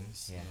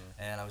recordings,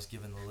 and I was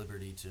given the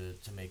liberty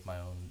to make my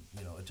own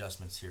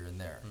adjustments here and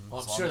there.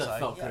 Well, I'm sure that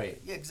felt great.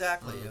 Yeah,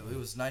 exactly. It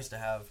was nice to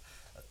have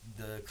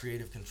the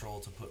creative control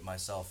to put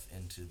myself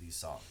into these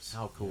songs.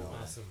 How cool!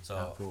 Awesome.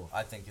 So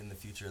I think in the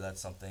future that's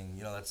something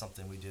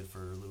we did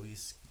for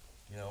Luis,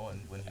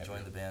 and when he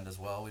joined the band as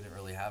well. We didn't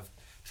really have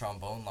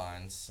trombone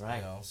lines,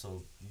 right?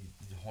 So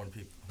horn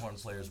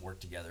players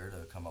worked together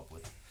to come up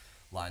with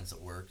lines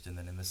that worked, and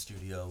then in the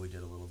studio we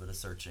did a little bit of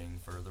searching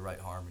for the right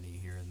harmony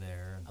here and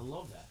there. I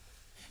love that.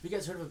 Have you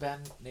guys heard of a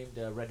band named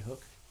Red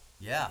Hook?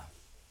 Yeah,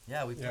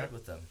 we played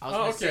with them. I was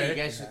gonna say you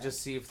guys should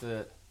just see if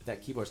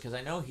that keyboards, because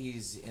I know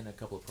he's in a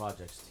couple of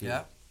projects too.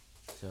 Yeah.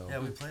 So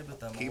we played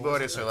with them.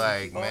 Keyboardists are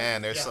like,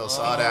 man, they're so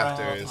sought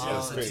after. It's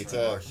pretty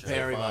tough.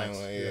 Very much.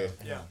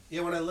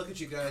 Yeah, when I look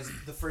at you guys,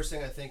 the first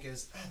thing I think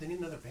is, they need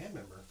another band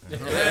member.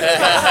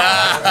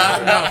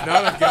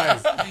 Not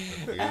guys.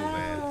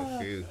 A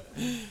few.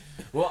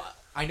 Well,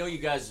 I know you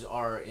guys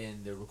are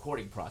in the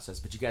recording process,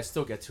 but you guys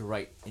still get to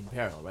write in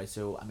parallel, right?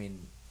 So, I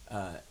mean,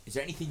 is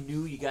there anything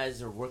new you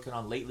guys are working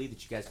on lately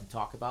that you guys can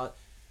talk about?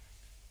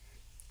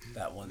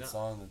 That one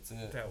song, that's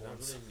it. That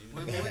one song.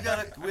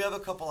 We have a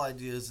couple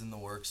ideas in the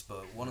works,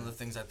 but one of the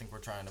things I think we're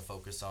trying to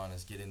focus on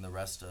is getting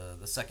the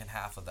second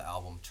half of the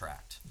album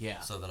tracked. Yeah.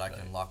 So that I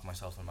can lock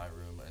myself in my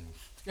room and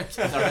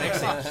start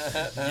mixing.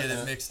 Get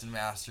it mixed and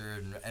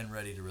mastered and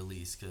ready to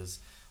release, because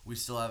we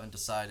still haven't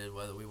decided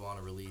whether we want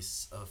to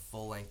release a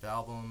full-length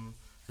album,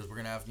 because we're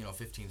going to have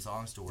 15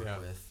 songs to work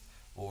with,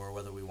 or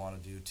whether we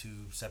want to do 2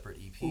 separate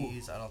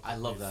EPs. I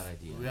love that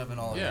idea. We haven't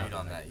all agreed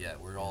on that yet.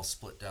 We're all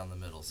split down the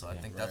middle. So I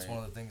think that's one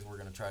of the things we're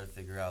going to try to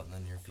figure out in the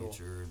near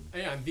future.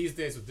 And these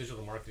days with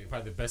digital marketing,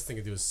 probably the best thing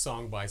to do is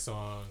song by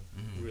song,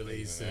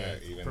 release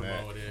it,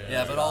 promote it.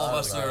 Yeah, but all of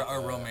us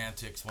are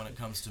romantics when it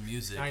comes to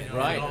music. I know.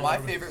 Right. My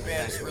favorite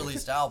bands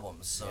released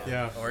albums. So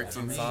Or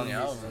 18-song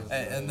albums.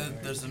 And then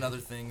there's another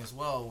thing as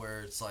well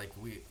where it's like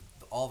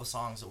all the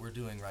songs that we're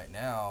doing right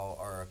now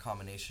are a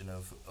combination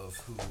of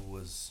who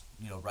was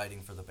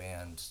writing for the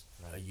band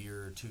a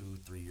year or 2,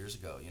 3 years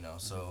ago.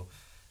 So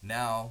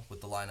now with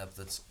the lineup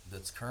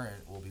that's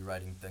current, we'll be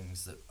writing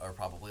things that are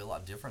probably a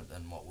lot different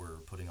than what we're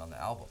putting on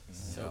the album.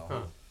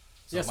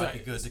 So it might be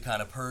good to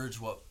kind of purge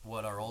what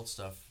our old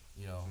stuff,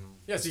 you know.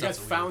 Yeah, so you guys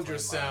found your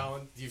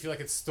sound. Do you feel like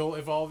it's still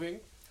evolving?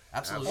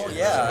 Absolutely. Oh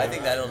yeah, I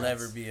think that'll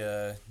never be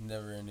a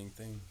never-ending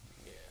thing.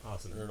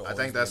 Awesome. I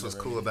think that's what's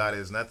cool about it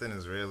is nothing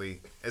is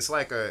really. It's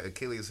like a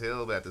Achilles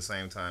heel, but at the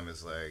same time,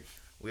 it's like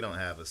we don't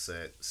have a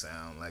set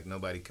sound. Like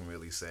nobody can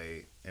really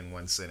say in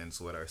one sentence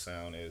what our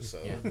sound is. So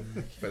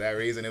for that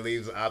reason, it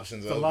leaves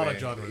options open. A lot of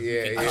genres.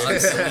 Yeah.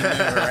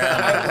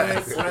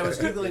 When I was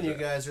googling you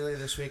guys earlier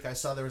this week, I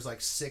saw there was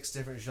like 6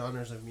 different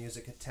genres of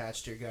music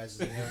attached to your guys'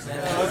 names.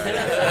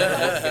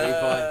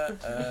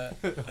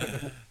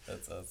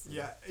 That's awesome.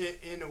 Yeah,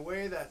 in a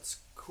way that's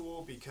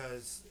cool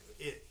because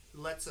it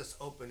lets us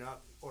open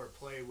up or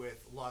play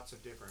with lots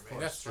of different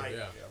bands. That's true,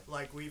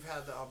 Like we've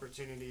had the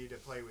opportunity to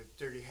play with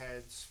Dirty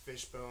Heads,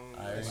 Fishbone,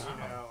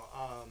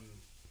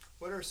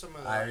 what are some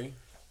of the... Irie?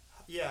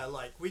 Yeah,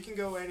 like we can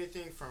go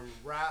anything from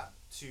rap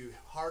to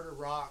harder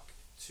rock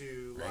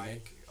to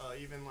like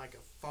even like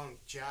a funk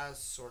jazz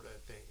sort of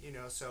thing, you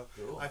know. So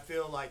cool. I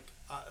feel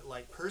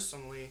like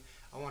personally,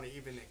 I want to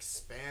even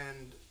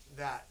expand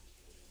that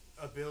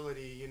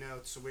ability, you know,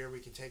 to where we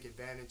can take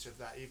advantage of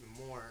that even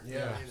more in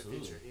the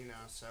future, you know.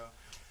 So,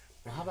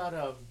 well,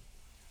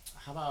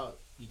 how about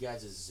you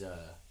guys'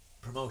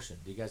 promotion?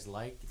 Do you guys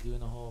like doing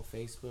the whole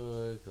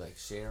Facebook, like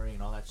sharing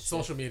and all that shit?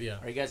 Social media.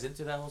 Are you guys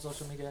into that whole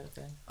social media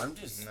thing? I'm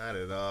just not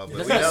at all. But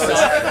Does we it know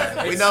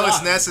suck? we know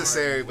it's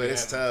necessary, but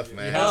it's tough,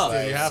 man. You have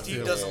to. You have Steve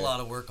to. does a lot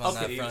of work on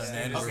that front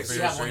end. Okay, so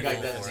you have one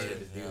guy dedicated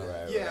to do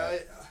that. Yeah,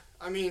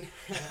 I mean,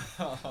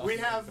 we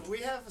have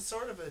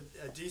sort of a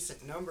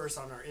decent numbers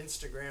on our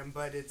Instagram,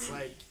 but it's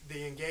like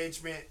the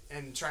engagement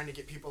and trying to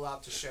get people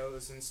out to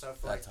shows and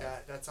stuff like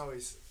that. That's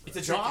always it's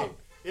a tricky. job.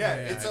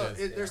 Yeah,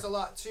 there's a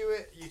lot to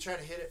it. You try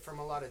to hit it from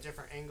a lot of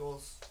different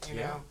angles, you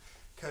know,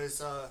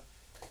 because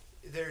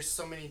there's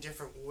so many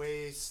different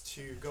ways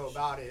to go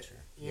about it,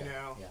 you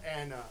know.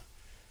 And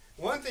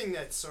one thing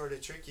that's sort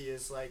of tricky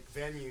is like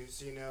venues,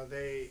 you know,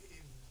 they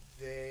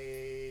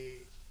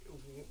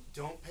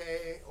don't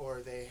pay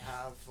or they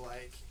have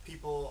like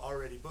people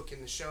already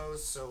booking the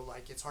shows, so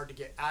like it's hard to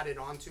get added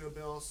onto a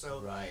bill.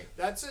 So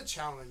that's a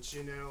challenge,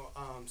 you know,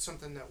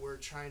 something that we're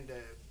trying to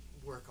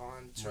work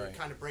on to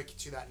kind of break it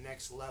to that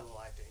next level,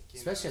 I think.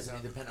 Especially as an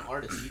independent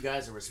artist, you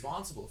guys are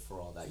responsible for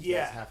all that. You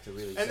guys have to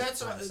really. And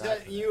that's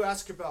that you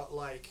ask about,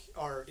 like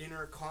our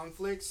inner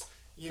conflicts.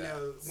 You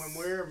know, when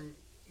we're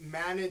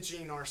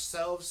managing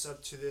ourselves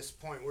up to this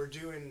point, we're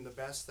doing the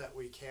best that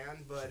we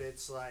can, but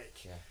it's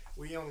like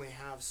we only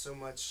have so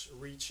much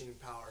reaching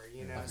power,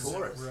 you know. Of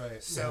course.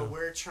 So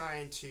we're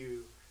trying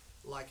to,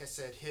 like I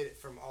said, hit it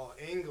from all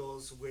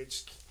angles,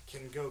 which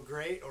can go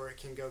great or it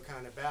can go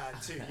kind of bad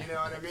too. You know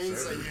what I mean?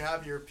 So you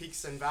have your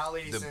peaks and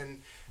valleys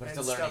and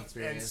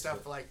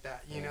stuff like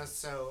that. You know,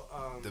 so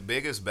the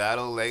biggest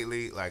battle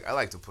lately, like I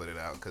like to put it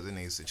out because it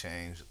needs to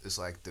change. It's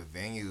like the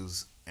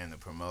venues and the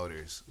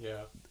promoters.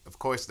 Yeah. Of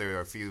course, there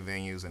are a few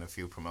venues and a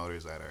few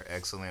promoters that are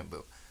excellent,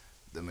 but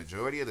the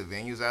majority of the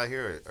venues out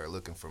here are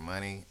looking for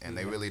money, and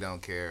they really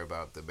don't care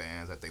about the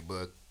bands that they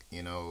book,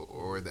 you know,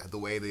 or the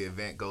way the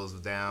event goes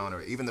down,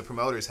 or even the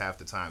promoters half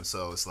the time.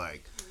 So it's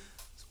like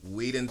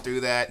weeding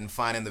through that and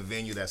finding the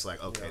venue that's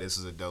like, okay, this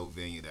is a dope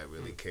venue that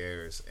really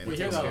cares. And we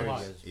hear that a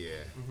lot. Yeah.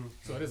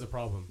 So it is a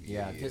problem.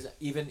 Yeah, because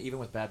even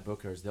with bad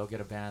bookers, they'll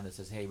get a band that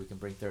says, hey, we can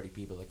bring 30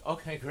 people. Like,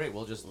 okay, great,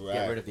 we'll just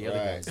get rid of the other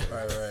guys.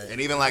 Right.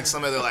 And even like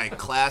some of the like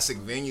classic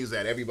venues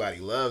that everybody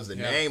loves the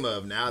name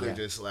of, now they're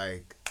just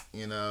like,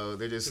 you know,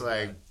 they're just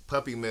like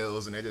puppy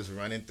mills and they're just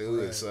running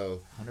through it.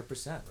 So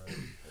 100%.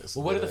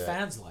 Well, what are the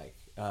fans like?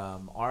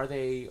 Are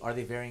they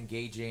very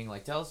engaging?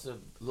 Like, tell us a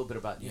little bit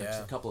about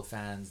just a couple of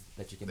fans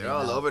that you can. They're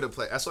all over the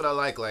place. That's what I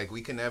like. Like,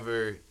 we can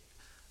never.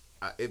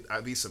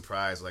 I'd be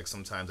surprised. Like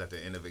sometimes at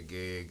the end of a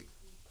gig,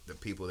 the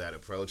people that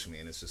approach me,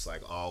 and it's just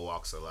like all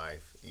walks of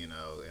life, you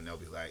know, and they'll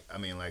be like, I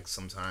mean, like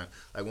sometimes,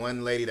 like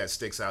one lady that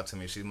sticks out to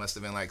me, she must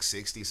have been like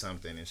 60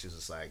 something, and she's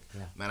just like,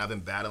 man, I've been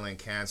battling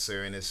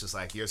cancer, and it's just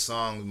like your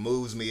song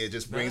moves me. It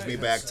just brings me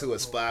back to a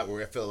spot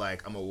where I feel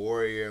like I'm a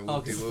warrior and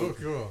whoop-de-whoop.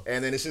 So cool.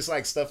 And then it's just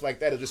like stuff like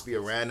that. It'll just be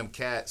a random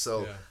cat.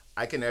 So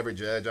I can never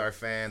judge our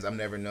fans. I'm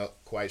never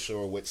quite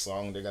sure which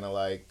song they're gonna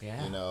like.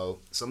 You know,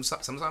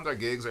 sometimes our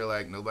gigs are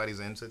like nobody's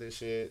into this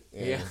shit.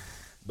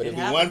 But it'd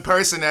be one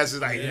person that's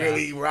just like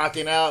really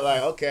rocking out,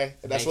 like, okay,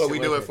 that's what we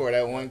do it for,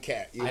 that one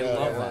cat. You know,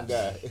 love one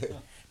guy.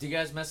 Do you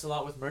guys mess a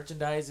lot with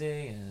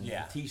merchandising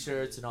and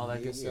T-shirts and all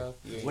that good stuff?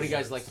 What do you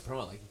guys like to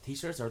promote? Like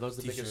T-shirts? Are those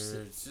the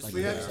biggest like,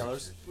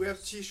 sellers? We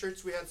have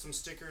T-shirts. We had some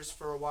stickers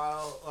for a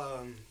while.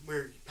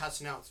 We're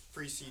passing out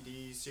free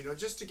CDs, you know,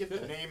 just to get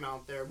the name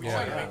out there. We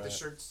try to make the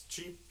shirts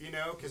cheap, you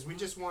know, because we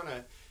just want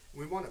to.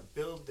 We want to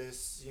build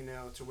this, you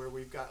know, to where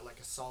we've got like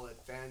a solid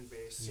fan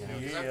base, you know.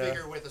 Because I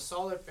figure with a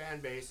solid fan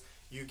base,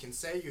 you can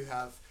say you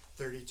have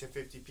 30 to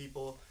 50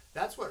 people.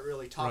 That's what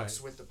really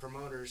talks with the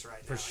promoters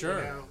right now. For sure.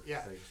 You know?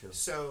 Yeah.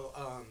 So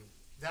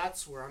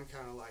that's where I'm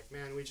kind of like,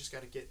 man, we just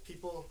got to get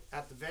people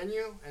at the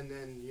venue, and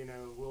then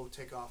we'll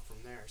take off from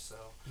there. So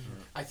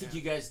I think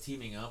you guys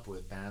teaming up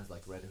with bands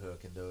like Red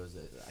Hook and those,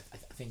 I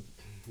think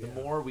the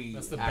more we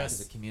act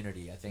as a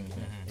community, I think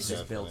it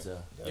just builds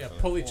a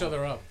pull each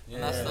other up.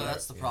 And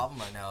that's the problem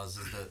right now is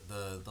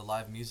that the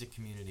live music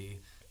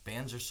community.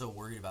 Bands are so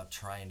worried about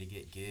trying to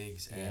get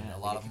gigs, and a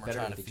lot of them are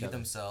trying to feed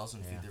themselves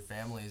and feed their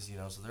families,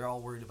 so they're all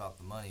worried about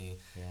the money,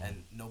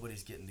 and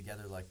nobody's getting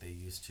together like they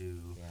used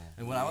to.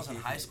 And when I was in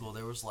high school,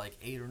 there was like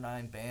 8 or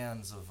 9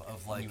 bands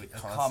of like a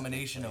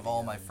combination of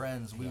all my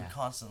friends. We would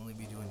constantly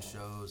be doing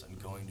shows and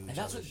going to each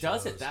other's shows. And that's what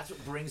does it. That's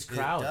what brings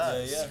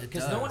crowds.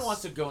 Because no one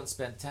wants to go and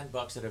spend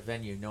 $10 at a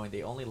venue knowing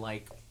they only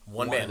like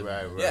one band.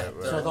 Right.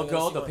 So they'll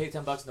go, they'll pay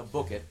 $10 and they'll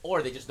book it,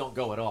 or they just don't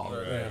go at all.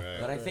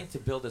 But I think to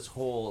build this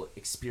whole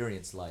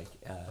experience, I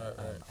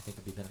think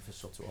it'd be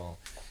beneficial to all.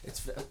 It's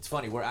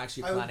funny. We're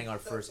actually planning our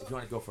first. If you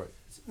want to go for it.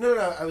 No.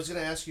 I was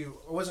going to ask you.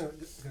 I wasn't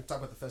going to talk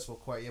about the festival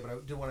quite yet, but I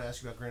did want to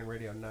ask you about Grand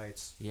Radio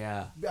Nights.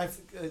 Yeah.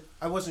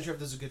 I wasn't sure if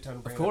this is a good time to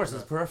bring. Of course,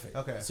 it's perfect.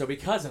 Okay. So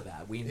because of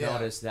that, we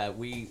noticed that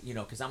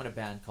because I'm in a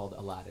band called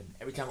Aladdin.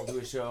 Every time we'll do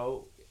a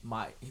show,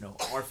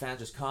 our fans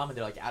just come and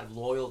they're like out of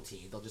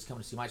loyalty, they'll just come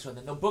to see my show and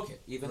then they'll book it,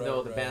 even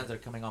though the bands that are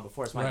coming on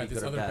before us might be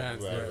good or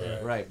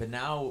bad. Right. But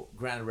now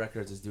Grand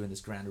Records is doing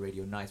this Grand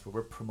Radio Nights where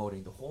we're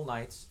promoting the whole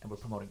nights and we're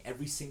promoting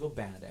every single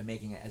band and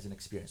making it as an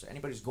experience. So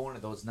anybody who's going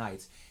to those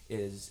nights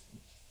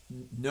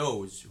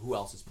knows who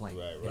else is playing.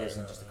 It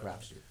isn't just a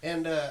crapshoot.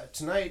 And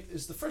tonight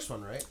is the first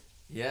one, right?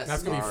 Yes,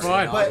 that's gonna be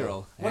fun.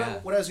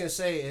 But what I was gonna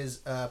say is,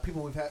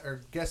 people we've had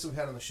or guests we've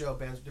had on the show,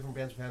 different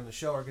bands we've had on the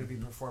show, are gonna be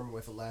performing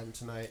with Aladdin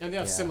tonight, and they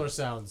have similar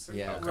sounds.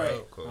 Yeah,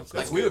 right. Cool.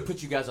 Like we would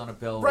put you guys on a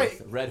bill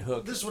with Red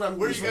Hook. This is what I'm.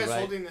 Where are you guys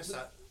holding this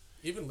at?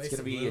 Even it's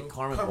gonna be at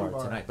Carmen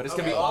Bar tonight, but it's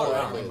gonna be all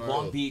around, like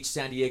Long Beach,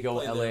 San Diego,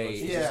 LA.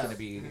 It's just gonna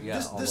be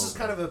This is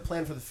kind of a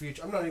plan for the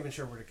future. I'm not even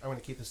sure I'm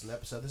gonna keep this in the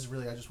episode. This is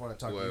really I just want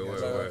to talk to you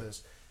guys about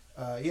this.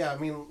 I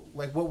mean,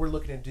 like what we're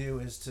looking to do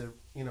is to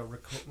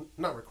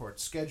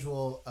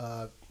schedule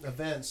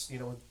events,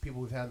 with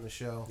people we've had on the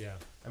show. Yeah.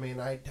 I mean,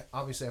 I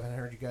haven't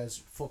heard you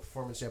guys full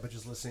performance yet, but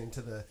just listening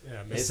to the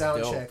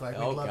sound check, like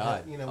we'd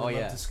love to, we'd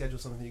love to schedule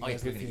something you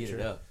guys in the future.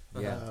 Get it up.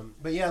 Yeah.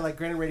 But like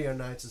Grand Radio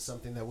Nights is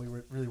something that we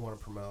really want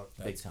to promote.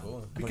 Big time.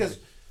 Cool. Because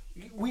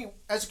we,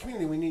 as a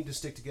community, we need to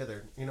stick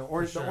together. The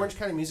Orange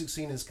County music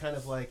scene is kind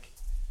of like.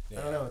 I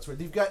don't know. It's weird.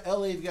 You've got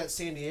LA, you've got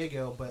San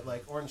Diego, but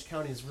like Orange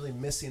County is really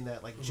missing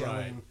that like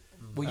gelling.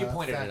 Well, you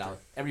pointed it out.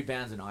 Every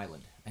band's an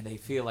island, and they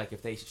feel like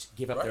if they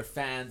give up their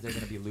fans, they're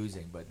going to be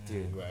losing. But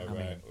dude,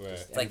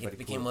 it's like it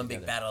became one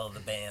big battle of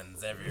the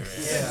bands everywhere.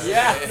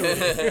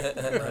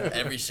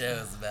 Every show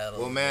is a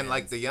battle. Well, man,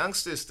 like the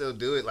youngsters still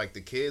do it. Like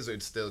the kids are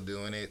still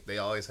doing it. They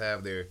always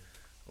have their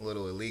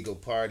little illegal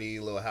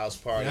party, little house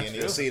party, and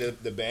you'll see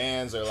the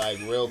bands are like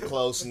real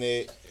close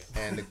knit.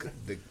 And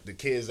the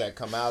kids that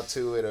come out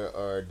to it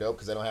are dope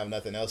because they don't have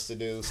nothing else to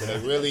do, so they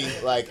really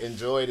like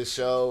enjoy the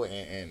show.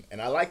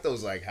 And I like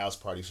those like house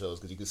party shows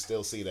because you can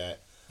still see that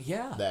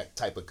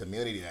type of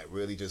community that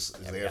really just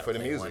is there for the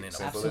music.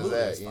 Simple as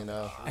that,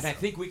 Awesome. And I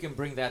think we can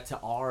bring that to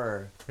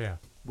our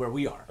where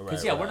we are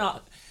because we're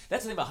not.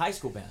 That's the thing about high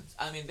school bands.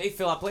 I mean, they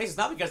fill out places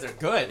not because they're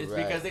good. It's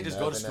because they just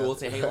go to school and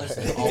say, "Hey,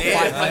 listen, all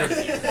 500 of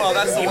you." Well,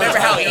 that's you remember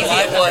how easy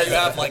it was. You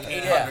have like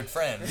 800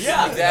 friends.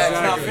 Yeah, exactly.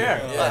 It's not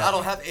fair. I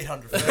don't have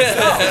 800 friends.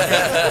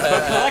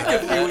 But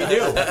collectively, we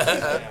do.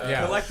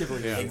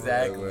 Collectively,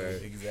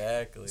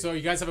 Exactly. So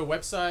you guys have a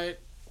website,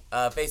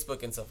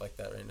 Facebook and stuff like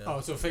that right now. Oh,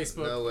 so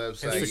Facebook, no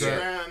website,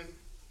 Instagram.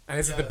 And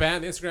is it the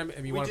band Instagram?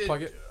 And you want to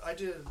plug it? I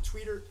did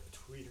Twitter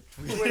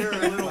a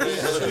little bit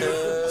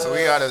too. So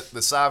we are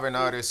the Sovereign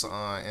Artists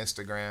on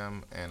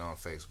Instagram and on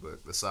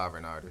Facebook. The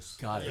Sovereign Artists.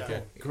 Got it.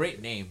 Okay.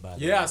 Great name, by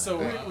the way. Yeah. So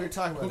we were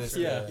talking about this.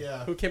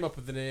 Yeah. Who came up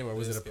with the name, or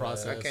was it a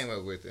process? I came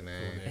up with the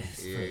name.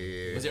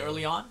 Yeah. Was it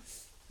early on?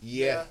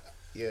 Yeah,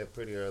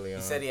 pretty early on.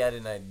 He said he had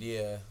an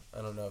idea.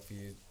 I don't know if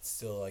you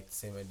still like the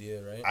same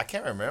idea, right? I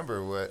can't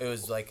remember what. It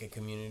was like a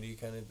community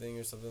kind of thing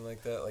or something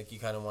like that. Like you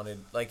kind of wanted,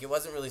 like it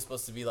wasn't really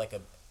supposed to be like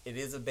it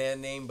is a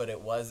band name, but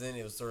it wasn't.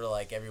 It was sort of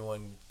like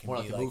everyone can more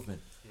be like a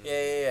movement.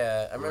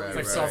 Yeah. I remember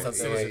you saw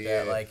something like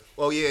that. Like,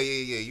 well, yeah.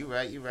 You're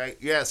right.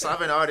 Yeah,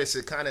 Sovereign Artists.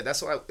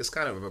 That's why it's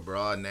kind of a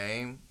broad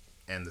name,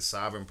 and the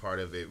sovereign part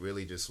of it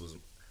really just was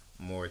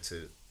more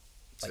to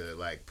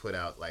like put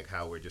out like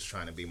how we're just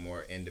trying to be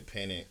more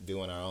independent,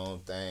 doing our own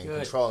thing,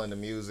 controlling the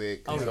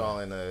music,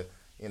 controlling the.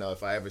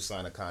 If I ever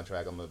sign a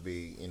contract, I'm gonna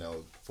be,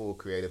 full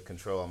creative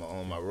control. I'm gonna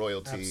own my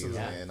royalties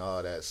and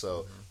all that.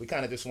 So we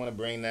kind of just want to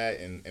bring that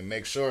and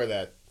make sure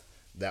that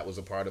was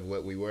a part of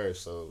what we were.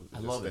 So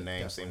just the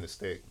name seemed to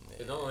stick.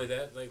 And not only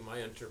that, like my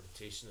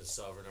interpretation of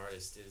Sovereign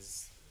Artist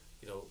is,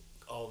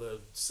 all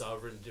the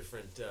sovereign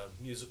different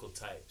musical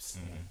types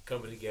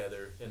coming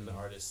together, and the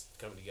artists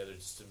coming together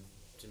just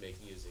to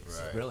make music. Right.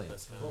 So Brilliant.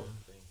 that's my own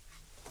thing.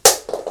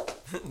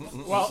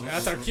 Well,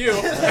 that's our cue.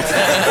 Why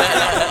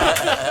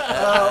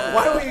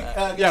don't we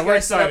get you we're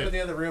guys set up excited. in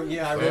the other room?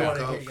 Yeah, I really want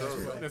to hear you guys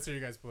play. Let's hear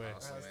you guys play.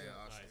 Awesome, man.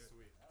 Awesome.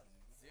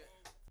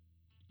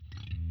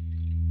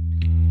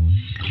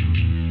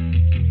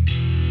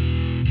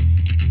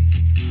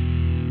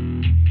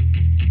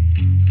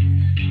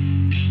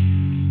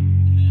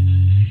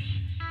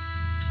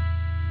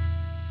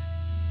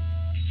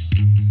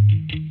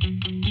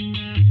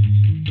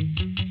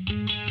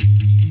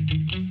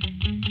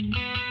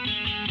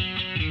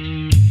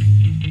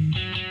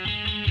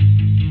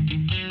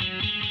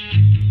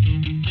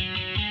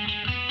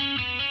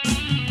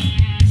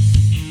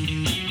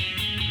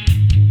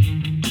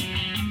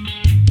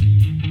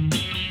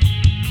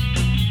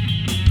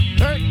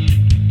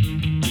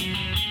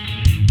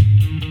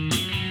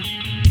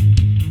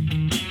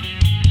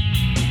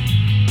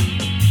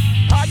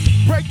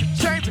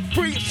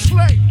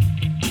 slave.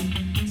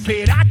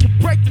 Said I could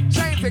break the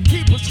chains that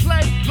keep us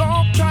slave.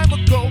 Long time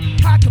ago,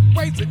 I could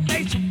raise a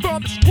nation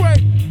from its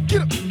grave.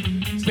 Get up.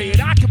 Said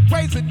I could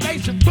raise a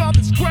nation from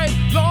its grave.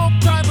 Long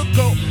time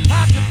ago,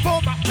 I could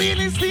fold my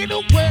feelings in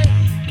a way.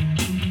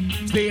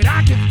 Said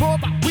I can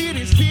fold my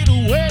feelings in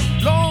a way.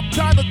 Long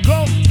time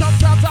ago,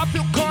 sometimes I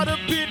feel caught up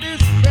in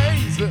this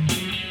maze.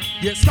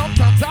 Yeah,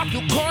 sometimes I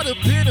feel caught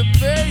up in a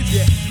maze.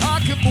 Yeah, I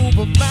can move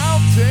a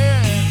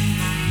mountain.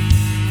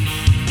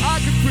 I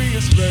can free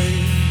a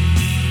slave.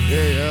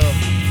 Yeah.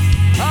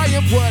 I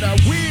am what I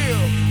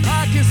will.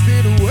 I can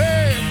sit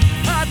away.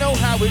 I know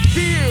how it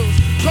feels.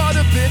 Caught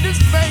up in this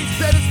maze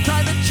that it's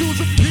time to choose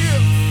a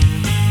pill.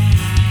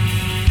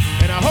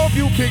 And I hope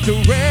you pick the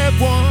red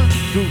one,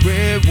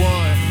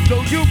 so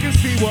you can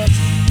see what's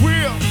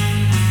real.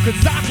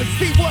 Cause I can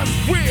see what's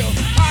real.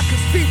 I can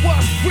see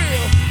what's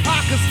real. I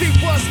can see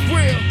what's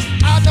real.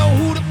 I know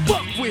who to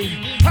fuck with.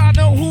 I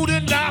know who to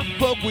not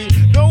fuck with.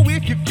 Know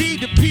if you feed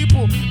the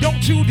people,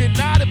 don't you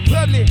deny the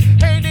public.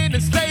 Ain't in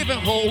the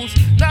slaving holes,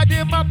 not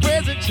in my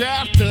present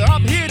chapter.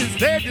 I'm here to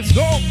save your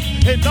soul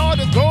and all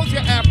the goals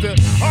you're after.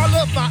 All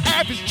of my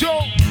average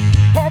Joe,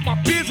 all my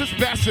business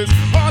bastards,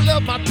 all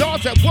of my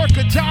dogs that work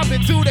a job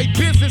and do their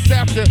business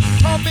after.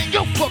 I'm in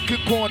your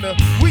fucking corner.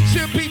 We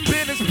should be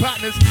business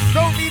partners.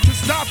 No need to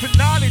stop for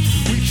knowledge.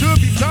 We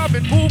should be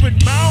solving, moving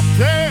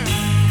mountains.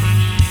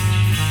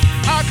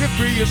 I can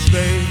free a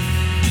slave.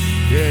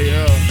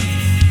 Yeah.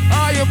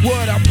 I am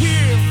what I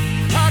will.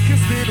 I can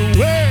sit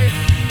away.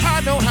 I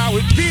know how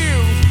it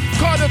feels.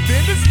 Caught up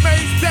in this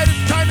maze that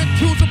it's time to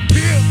choose a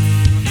pill.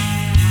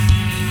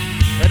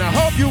 And I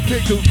hope you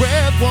pick the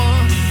red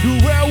one,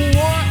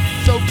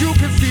 so you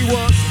can see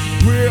what's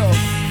real.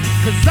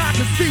 Cause I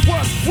can see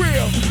what's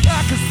real.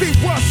 I can see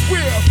what's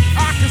real.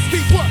 I can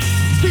see what.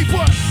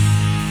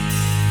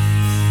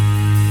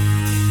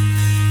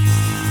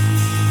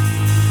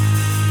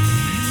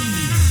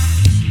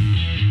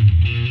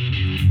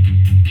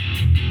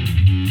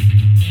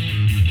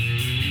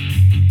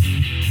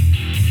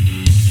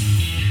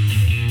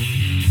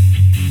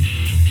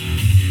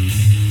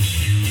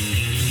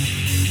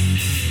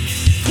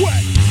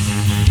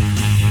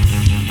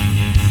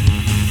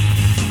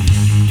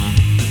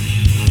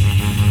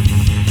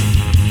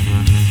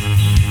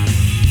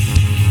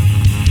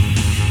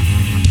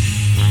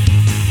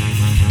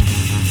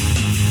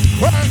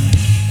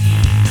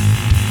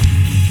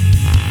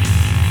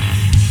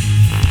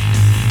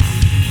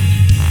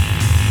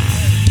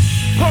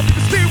 Hope you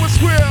can see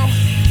what's real.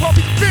 Hope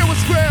you can feel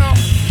what's real.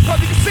 Hope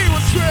you can see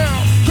what's real.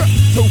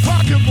 So I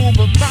can move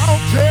a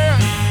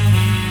mountain.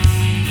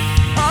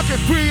 I can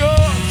free a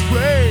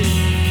slave.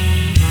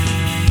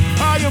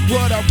 I am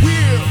what I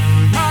will.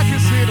 I can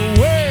sit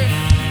away.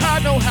 I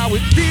know how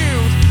it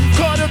feels.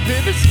 Caught up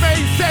in this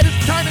maze, said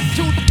it's time to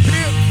choose the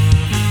pill.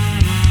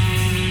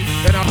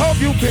 And I hope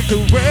you pick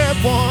the red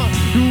one,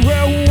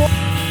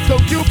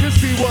 so you can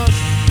see what's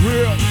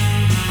real.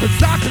 Cause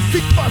I can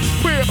see what's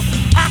real.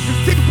 I can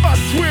see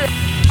what's real.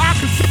 I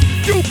can see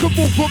you can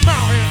move a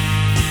mountain.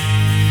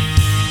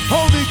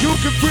 Only you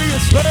can free a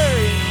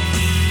slave.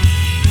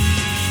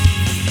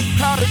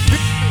 How it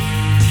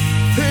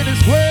feels in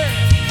his way.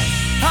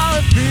 How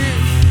it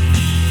feels.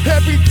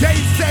 Every day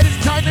said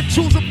it's time to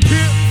choose a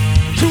pill.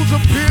 Choose a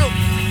pill.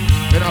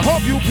 And I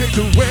hope you pick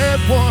the red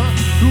one,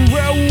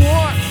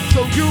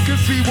 so you can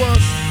see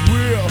what's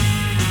real.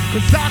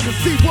 Cause I can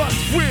see what's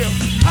real.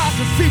 I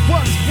can see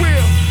what's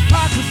real.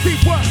 I can see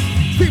what.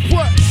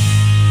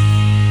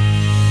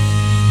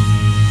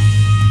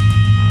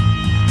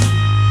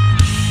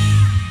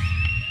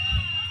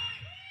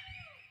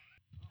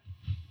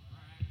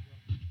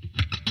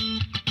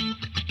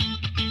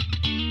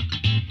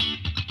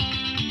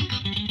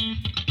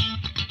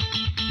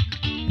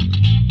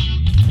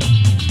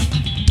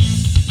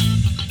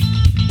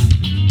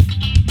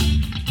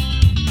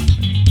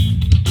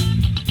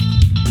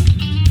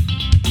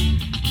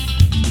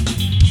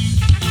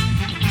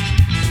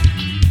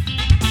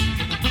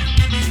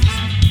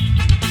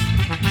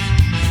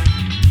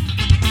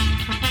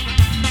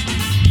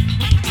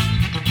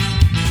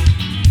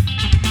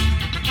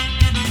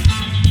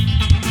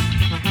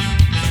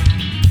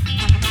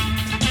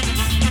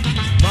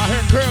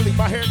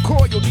 My hair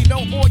coil, need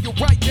no oil,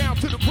 right down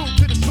to the root,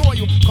 to the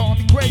soil. Call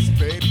me crazy,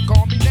 baby,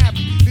 call me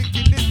nappy.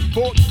 Thinking this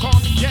before you call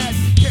me daddy.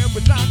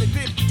 Carolina,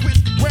 then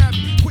twist and grab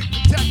me. Quick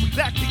attack,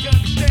 relax the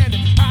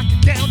understanding. I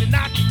get down and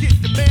I can get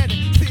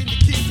demanding. Send the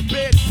kids to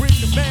bed and bring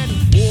the man in.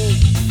 Whoa.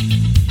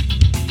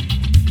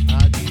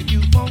 I give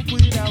you funk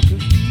without the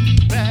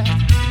feedback.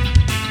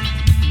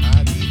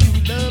 I give you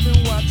love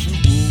and watch you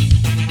move.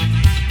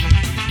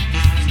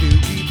 Still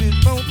keep it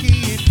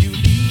funky if you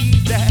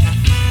need that.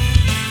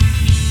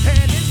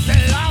 And it's the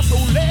law, so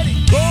let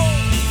it go.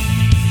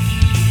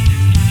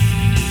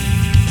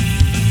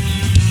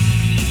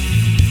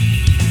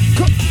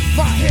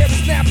 My hair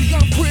is snappy,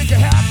 I'm quick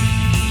and happy.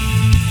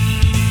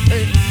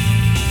 Hey,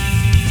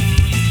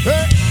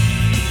 hey.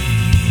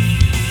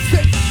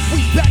 Say, we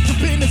back to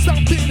business, I'm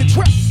in the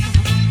trap.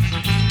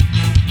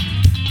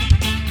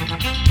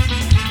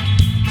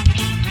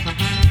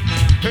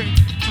 Hey.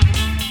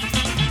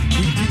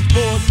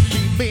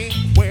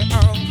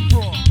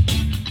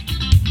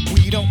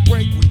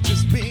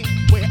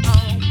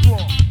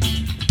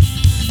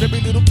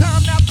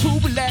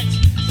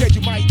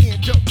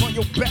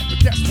 your back, but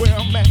that's where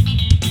I'm at.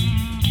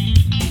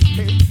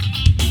 Hey.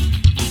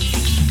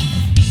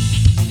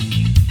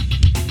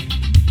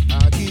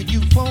 I'll give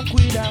you funk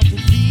without the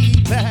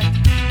feedback.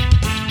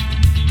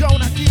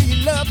 Don't I give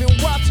you love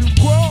and watch you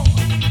grow?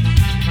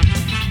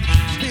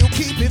 Still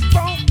keep it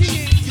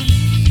funky if you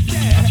need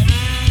that.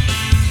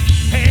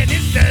 And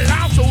it's the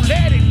law, so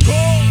let it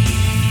go.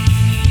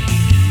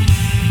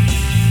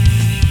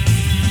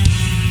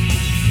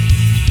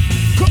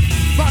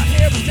 My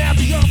hair is now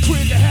beyond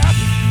trigger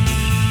happy.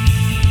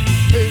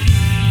 Hey,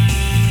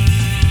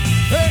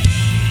 hey,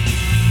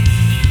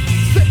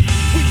 say,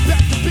 we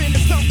back to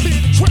business, something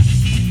in the trap.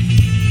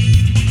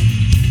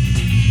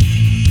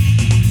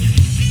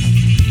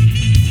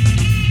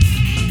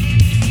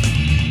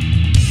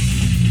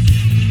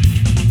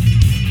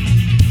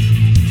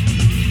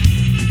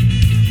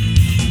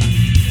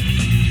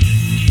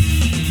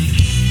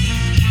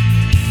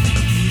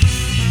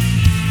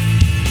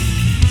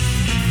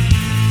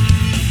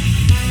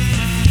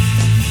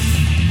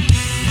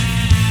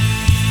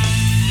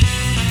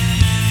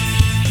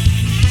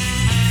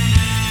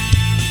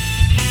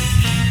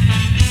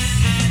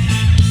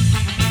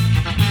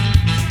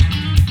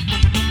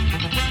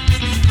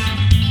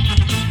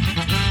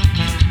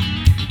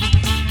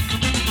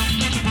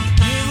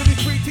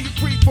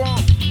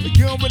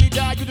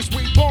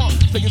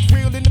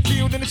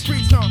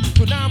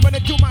 So now I'm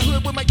running through my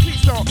hood with my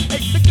cleats on.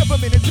 Hey, the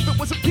government as if it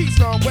was a peace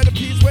song. Where the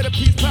peace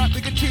pop,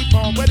 they can cheap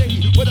on. Where the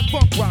heat, where the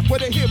funk rock, where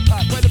the hip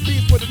hop, where the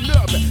beats, where the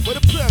love, where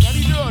the plug, I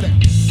need all that.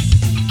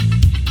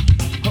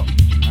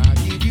 I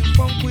give you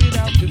funk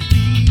without the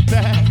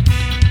feedback.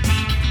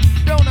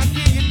 Don't I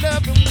give you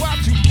love and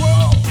watch you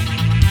grow?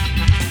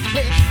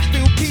 Hey,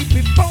 still keep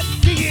it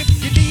funky if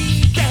you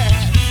need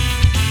that.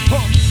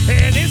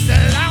 And it's the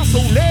law, so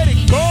let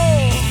it go.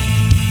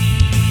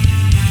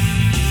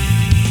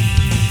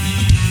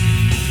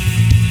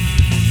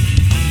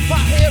 My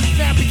hair is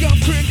now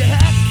beyond trigger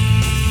happy.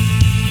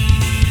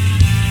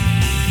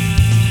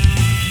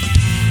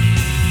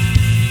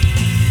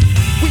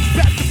 We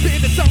back to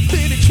business, I'm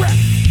spinning track.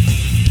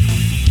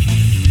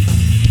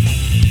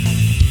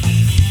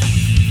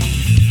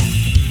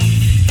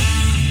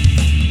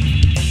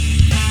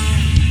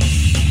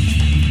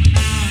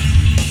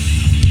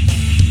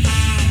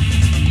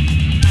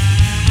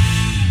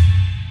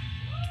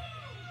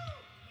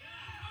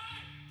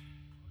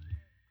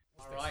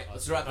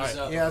 Let's wrap this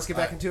up. Yeah, let's get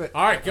back into it.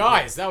 All right,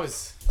 guys, that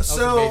was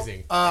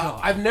amazing.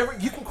 I've never.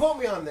 You can quote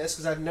me on this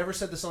because I've never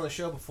said this on the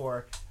show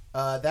before.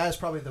 That is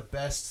probably the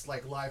best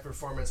live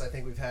performance I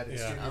think we've had in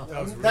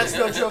studio. That's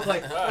no joke.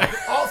 Like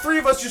all three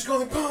of us just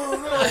going. So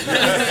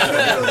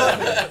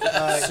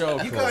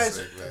you guys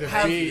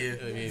have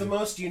the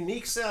most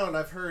unique sound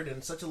I've heard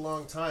in such a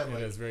long time.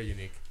 It is very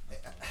unique.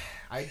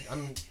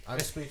 I'm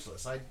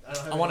speechless. I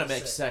want to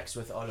make sex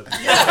with all of you.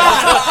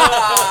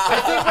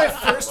 I think my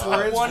first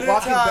words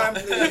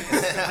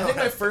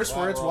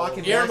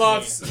walking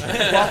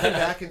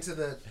back into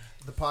the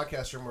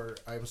podcast room where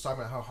I was talking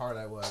about how hard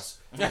I was.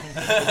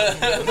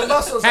 The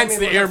muscles. Hence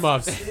the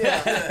earmuffs.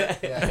 Yeah.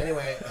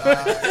 Anyway.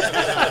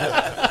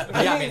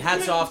 I mean,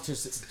 hats off to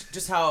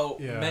just how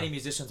many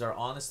musicians are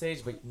on the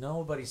stage, but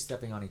nobody's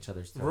stepping on each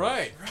other's toes.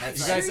 Right.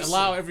 You guys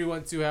allow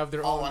everyone to have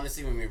their own.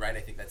 Honestly, when we write, I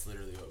think that's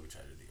literally what we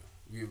try to do.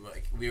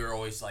 We were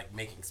always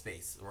making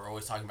space. We're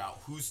always talking about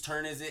whose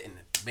turn is it and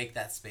make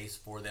that space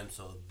for them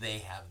so they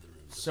have the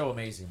room. So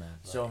amazing, man.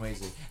 So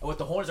amazing. And what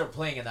the horns are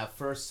playing in that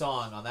first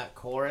song on that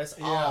chorus,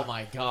 oh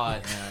my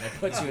god, man. It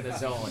puts you in the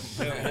zone.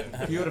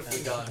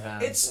 Beautifully done,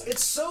 man.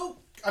 It's so...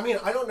 I mean,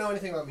 I don't know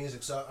anything about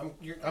music, so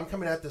I'm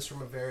coming at this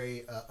from a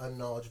very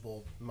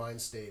unknowledgeable mind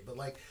state. But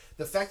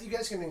the fact that you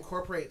guys can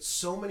incorporate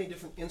so many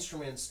different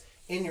instruments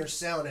in your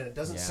sound and it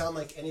doesn't sound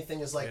like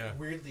anything is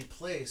weirdly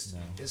placed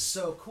is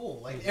so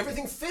cool.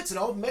 Everything fits, it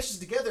all meshes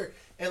together,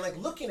 and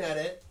looking at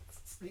it,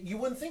 you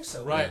wouldn't think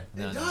so. Right.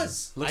 It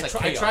does.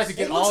 I tried to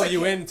get all of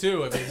you in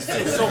too. I mean,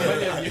 there's so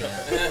many of you.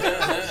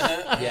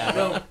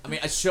 I mean,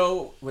 a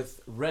show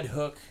with Red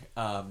Hook,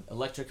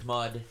 Electric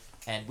Mud,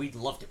 and we'd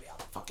love to be on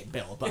the fucking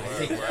bill, but I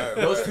think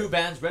those two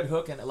bands, Red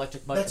Hook and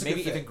Electric Mud, and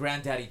maybe even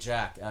Granddaddy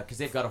Jack, because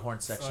they've got a horn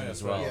section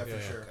as well. Yeah,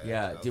 for sure.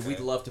 Yeah, dude, we'd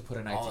love to put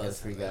a night together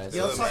for you guys.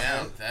 Yeah,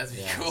 that'd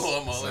be cool.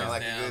 I'm always sound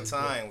like a good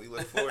time. We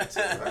look forward to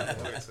it.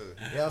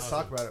 Yeah, let's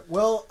talk about it.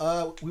 Well,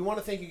 we want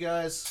to thank you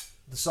guys,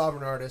 the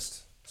Sovereign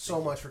Artist, so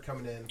much for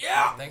coming in.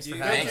 Yeah, thanks for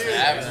having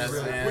us.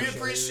 We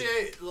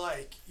appreciate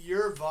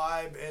your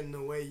vibe and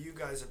the way you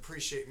guys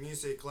appreciate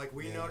music.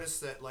 We noticed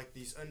that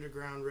these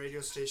underground radio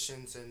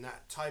stations and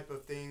that type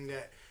of thing,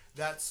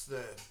 that's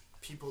the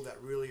people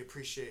that really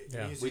appreciate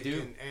music. We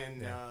do.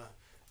 And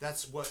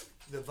that's what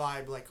the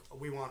vibe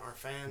we want our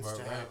fans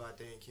to have, I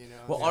think,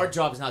 Well, our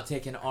job is not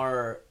taking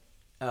our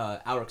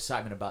our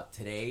excitement about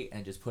today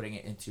and just putting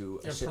it into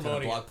a And shit ton of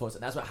promoting blog it. posts.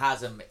 And that's what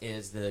Hazem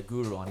is the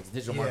guru on. He's the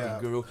digital marketing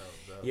guru.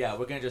 Yeah,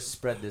 we're going to just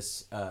spread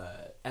this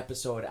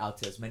episode out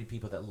to as many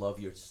people that love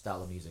your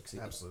style of music. So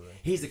Absolutely.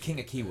 He's the king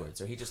of keywords,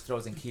 so he just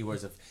throws in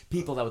keywords of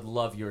people that would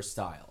love your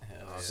style.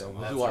 So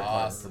we'll That's do our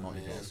part awesome, to promote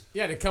man. it.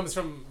 Yeah, and it comes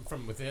from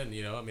within,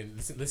 you know. I mean,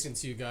 listening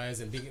to you guys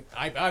and being,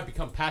 I've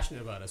become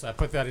passionate about it, so I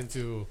put that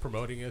into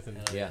promoting it and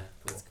Yeah.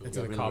 into Yeah,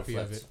 the really copy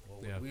of reflects. it.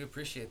 Well, Yeah. we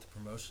appreciate the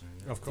promotion.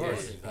 Of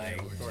course.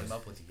 Team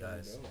up with you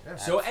guys.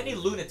 So any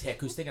lunatic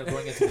who's thinking of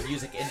going into the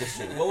music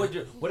industry,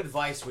 what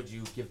advice would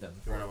you give them?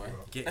 Run away.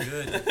 Get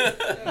good.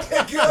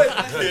 Get good.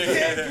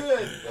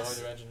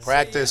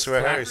 Practice,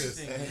 rehearse.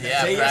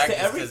 Yeah, Say yes to practice,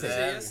 'cause everything. Say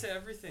that- yes to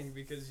everything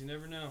because you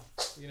never know.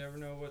 You never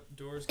know what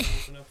doors can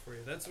open up for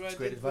you. That's what I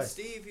great did advice. with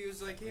Steve. He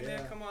was like, "Hey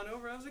man, come on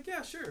over." I was like,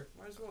 "Yeah, sure.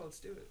 Might as well. Let's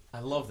do it." I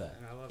love that.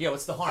 And I love Yeah, it.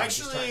 what's the harm?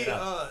 Just trying Actually, it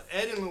out.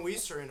 Ed and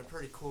Luis are in a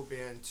pretty cool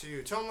band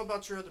too. Tell them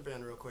about your other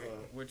band real quick.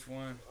 Which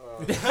one?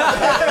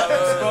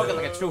 Spoken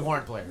like a true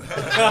horn player.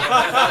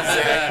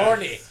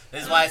 Horny.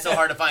 This is why it's so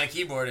hard to find a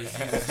keyboard. It's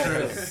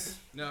true.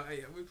 No,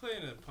 we play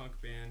in a punk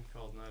band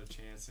called Not a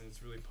Chance, and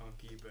it's really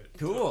punky, but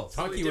Cool. it's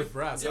Punky really with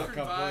brass. Different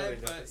Not vibe, completely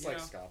but different. It's you like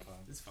know, ska punk.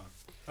 it's fun.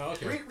 Oh,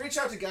 okay. Reach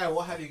out to Guy.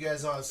 We'll have you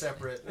guys on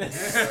separate.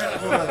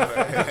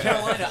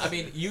 Carolina, I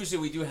mean, usually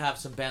we do have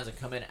some bands that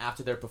come in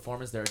after their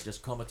performance. They're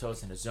just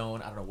comatose in a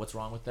zone. I don't know what's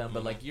wrong with them,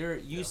 but like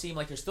you seem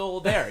like you're still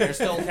there. You're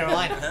still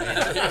Carolina.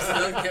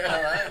 Still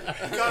Carolina.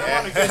 You got 'em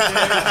on a good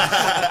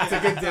day. It's a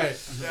good day.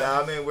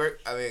 No,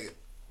 I mean,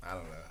 I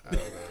don't know.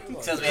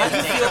 Because we How do haven't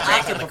you taken feel a break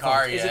after in the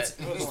car performance? yet. Is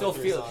it, you still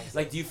feel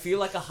like? Do you feel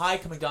like a high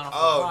coming down off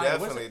Oh, the high?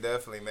 What is it?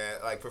 definitely, man.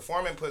 Like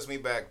performing puts me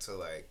back to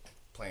like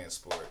playing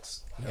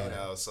sports, you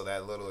know. So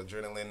that little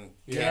adrenaline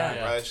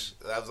Yeah. rush,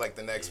 that was like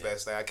the next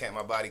best thing.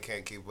 My body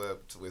can't keep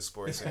up with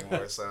sports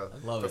anymore. So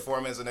love it.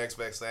 performing is the next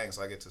best thing.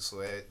 So I get to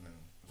sweat. And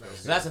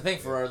So that's the thing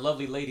for our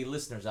lovely lady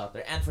listeners out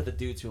there, and for the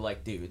dudes who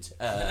like dudes.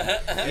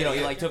 You know,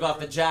 you like took off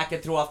the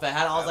jacket, threw off the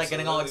hat. I was like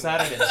getting all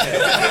excited and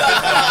shit.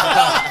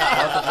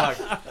 What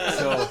the fuck?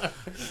 So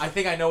I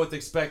think I know what to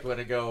expect when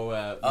I go.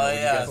 Oh you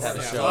yeah, guys have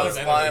a show. clothes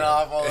flying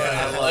off all All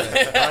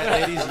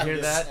right, ladies, you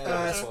hear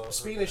that?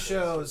 Speaking of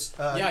shows,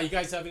 Yeah, you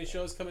guys have any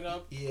shows coming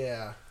up?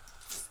 yeah.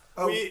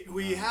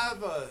 We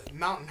have a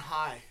Mountain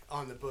High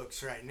on the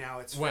books right now.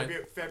 It's When?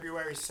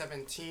 February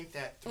 17th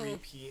at 3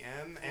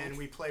 p.m. and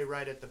we play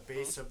right at the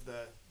base of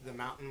the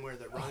mountain where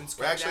the runs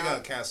we're come actually down.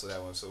 gonna cancel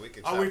that one, so we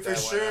can. Are we chop for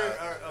that one sure?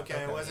 out.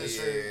 Okay, I wasn't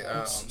sure.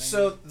 Yeah.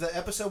 So the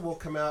episode will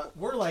come out.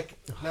 We're like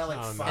now like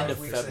Oh, man. 5 End of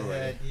weeks February.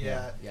 ahead.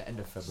 Yeah. Yeah, end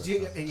of Do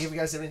February. you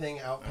guys have anything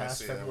out Let me past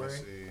see, let me February?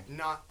 see.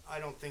 Not, I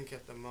don't think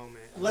at the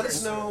moment. Let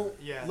us know.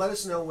 Yeah. Let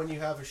us know when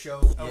you have a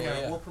show.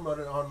 We'll promote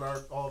it on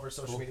all of our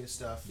social media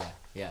stuff.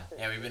 Yeah.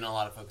 Yeah, we've been a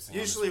lot of focusing.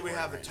 Usually on we this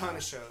have a right ton now.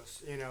 of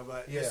shows, you know,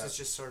 but Yeah. this is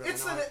just sort of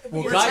It's an the-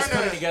 Well, we're guys trying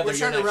putting to, together we're your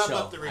trying to next wrap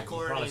show. up the I can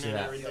recording promise you and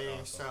that.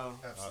 everything, so.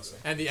 Awesome.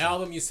 And the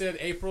album, you said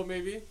April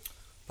maybe?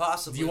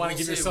 Possibly. Do you want to We'll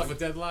give see. yourself a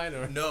deadline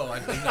or? No, I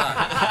do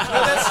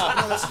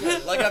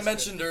not. Like I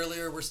mentioned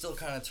earlier, we're still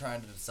kind of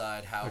trying to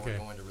decide how Okay. we're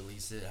going to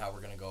release it, how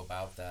we're going to go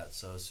about that.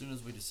 So as soon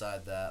as we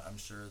decide that, I'm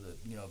sure that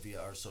via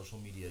our social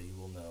media, you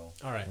will know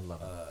All right.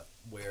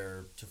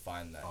 where to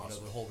find that. You know,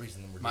 the whole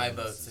reason that we're My doing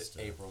this vote's is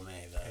to- April,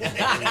 May.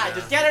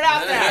 Just get it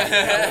out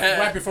there.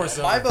 Right before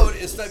summer. My vote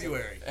is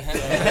February. But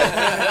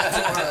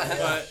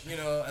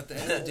at the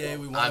end of the day,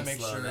 we want I'm to make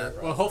slow sure. in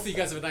that Well, hopefully you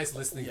guys have a nice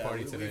listening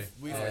party we've, today.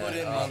 We've put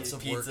in months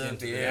of work pizza,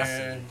 into beer. this,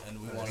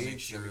 and we want to make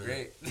It's sure gonna be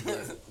great.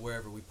 that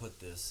wherever we put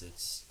this,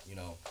 it's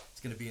it's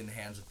going to be in the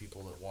hands of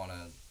people that want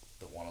to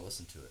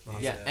listen to it.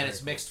 Yeah, and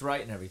it's mixed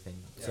right and everything.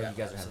 So Yeah, you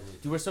guys are absolutely.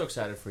 Dude, we're so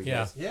excited for you Yeah.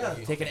 guys. Yeah.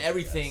 Taking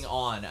everything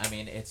on. I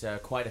mean, it's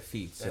quite a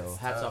feat. So That's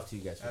hats tough. off to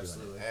you guys for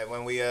Absolutely. And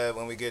when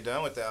we get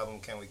done with the album,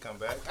 can we come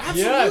back?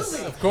 Yes,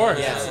 of course.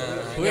 doing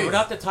it. Please. Yeah, we're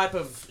not the type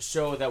of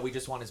show that we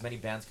just want as many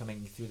bands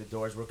coming through the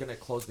doors. We're going to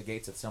close the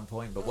gates at some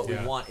point, but what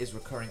Yeah. we want is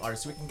recurring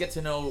artists so we can get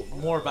to know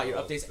more about your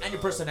updates and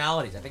your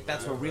personalities. I think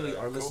that's where really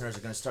our listeners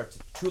are going to start to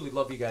truly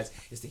love you guys,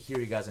 is to hear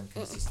you guys on a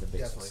consistent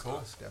basis.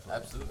 Definitely. Definitely.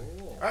 Absolutely.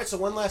 All right. So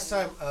one last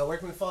time, where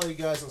can we follow you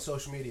guys on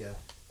social media?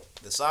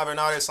 The Sovereign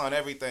Artist on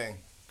everything.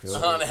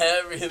 On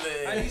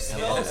everything.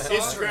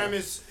 Instagram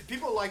is,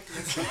 people like the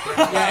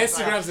Instagram. Yeah,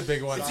 Instagram's a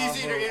big one. It's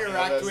easy to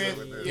interact with,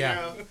 you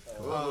Yeah.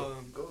 know.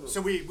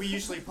 So we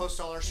usually post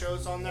all our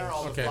shows on there,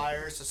 all the Okay.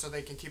 flyers, so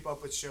they can keep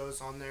up with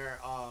shows on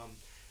there.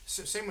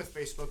 Same with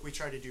Facebook. We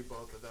try to do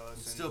both of those.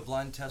 Let's do a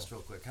blind test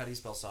real quick. How do you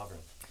spell sovereign?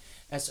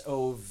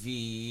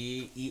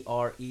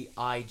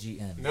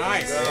 SOVEREIGN.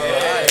 Nice.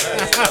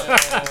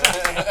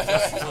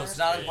 So it's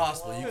not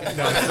impossible. You can.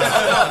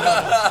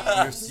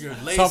 You're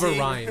lazy. Sovereign.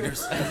 You're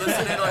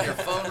listening on your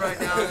phone right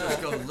now.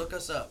 Just go look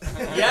us up.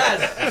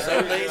 Yes! So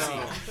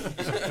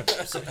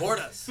lazy. Support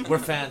us. We're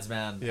fans,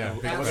 man. Yeah,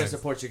 And big we're going to fans.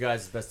 support you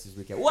guys as best as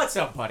we can. What's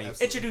up, buddy?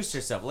 Introduce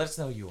yourself. Let us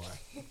know who you are.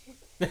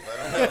 Let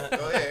 'em know.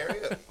 Go ahead,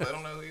 hurry up. Let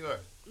them know who you are.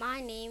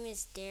 My name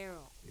is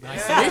Daryl.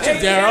 Nice to meet you,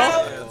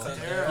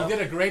 Daryl. You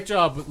did a great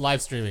job with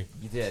live streaming.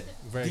 You did.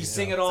 Very Do you good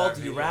sing job. at all?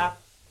 Do you rap?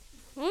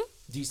 Hmm?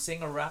 Do you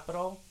sing or rap at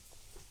all?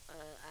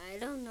 I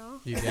don't know.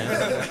 You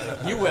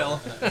dance? You will.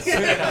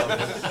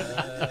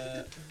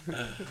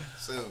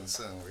 Soon.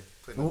 We're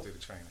putting them through the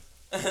training.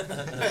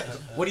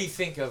 What do you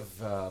think of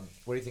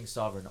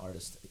Sovereign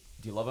Artist?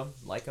 Do you love him?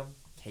 Like him?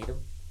 Hate him?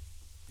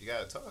 You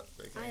gotta talk.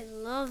 I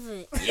love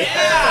it.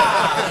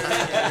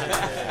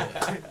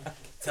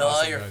 Tell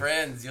all your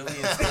friends. You'll be you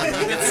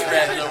can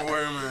spread the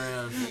worm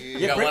around.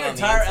 You bring your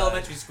entire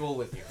elementary school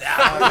with you.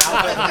 Hell!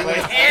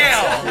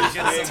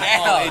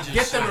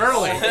 Get them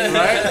early,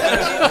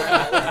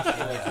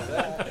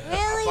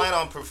 I plan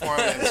on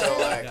performing until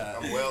like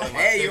I'm well in my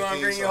 50s. You want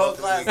to bring your whole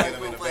class? Get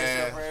them in the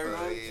band.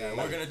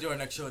 We're gonna do our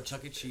next show at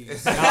Chuck E.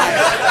 Cheese. Those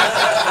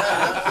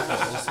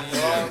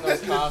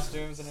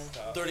costumes and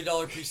everything.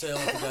 $30 pre-sale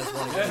if you guys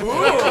want to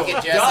You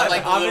can dress up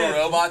like the little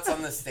robots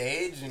on the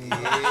stage and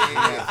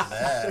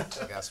I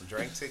got some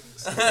drink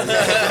tickets.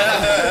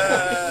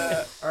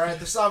 All right,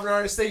 the Sovereign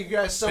Artist, thank you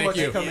guys so much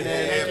for coming in.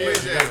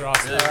 Appreciate it.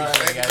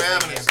 Thank you for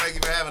having us. Thank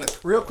you for having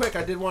us. Real quick,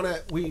 I did want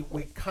to, we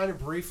kind of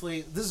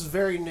briefly, this is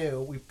very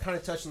new, we kind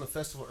of touched on the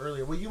festival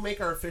earlier. Will you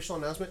make our official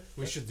announcement?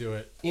 We should do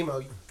it.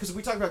 Emo, because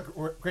we talked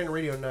about Grand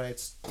Radio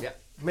Nights. Yeah.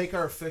 Make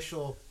our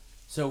official.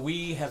 So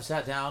we have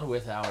sat down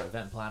with our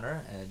event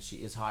planner, and she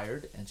is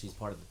hired, and she's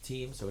part of the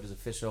team. So it is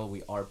official.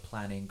 We are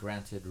planning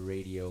Granted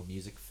Radio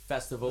Music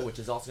Festival, which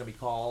is also going to be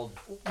called.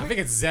 I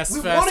think it's Zest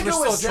We Fest. want to We're go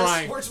still with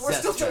trying. Zest. We're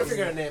still trying to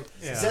figure out a name.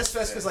 Yeah. Zest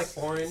Fest is like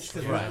orange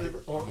because we're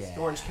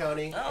Orange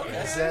County.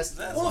 Zest.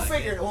 We'll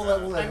figure it. We'll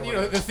let And you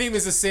know, the theme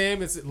is the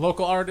same. It's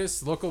local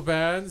artists, local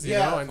bands. You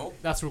know, and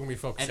that's what we're gonna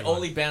be focusing And on.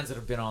 only bands that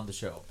have been on the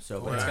show. So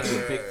it's going to be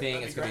a big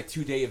thing. It's going to be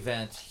a 2-day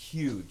event.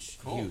 Huge.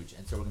 And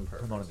so we're going to be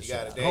promoting the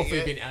show. Hopefully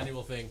it'll be an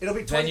annual thing. It'll be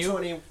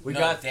 2020. We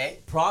got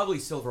probably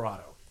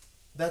Silverado.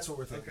 That's what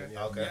we're thinking.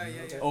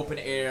 Okay. Open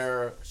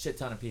air, shit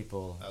ton of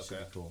people. Should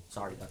be cool.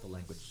 Sorry about the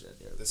language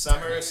there. The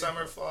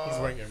summer, fall. He's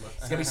wearing your mask.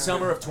 It's gonna be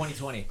summer of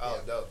 2020. Oh,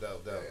 dope.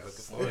 Looking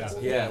forward to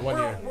it. Yeah,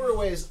 We're a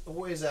ways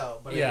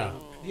out, but Yeah.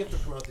 you have to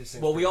promote these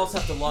things. Well, we also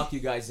have to lock you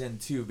guys in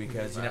too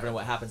because you never know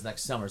what happens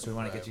next summer. So we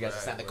want to get you guys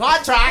to sign the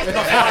contract.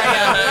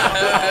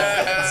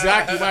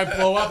 Zach, you might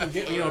blow up and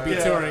get be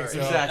touring. So.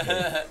 Exactly.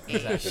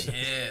 Shit,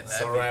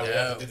 It's alright, we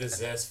have to do the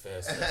Zest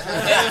Fest.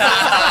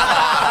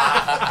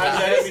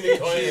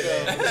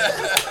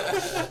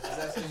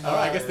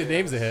 I guess the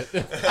name's a hit.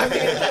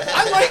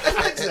 I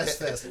like Zest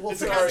Fest. We'll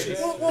figure Is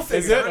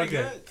it it? out.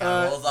 Okay.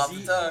 Rolls off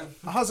the tongue.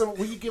 Hazem,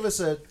 will you give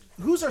us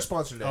who's our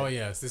sponsor today? Oh,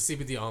 yes, the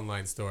CBD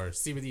online store,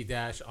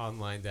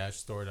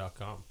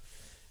 cbd-online-store.com.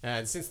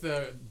 And since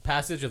the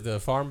passage of the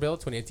Farm Bill,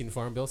 2018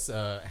 Farm Bill,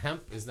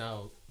 hemp is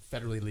now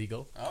federally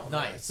legal. Oh,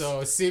 nice.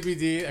 So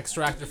CBD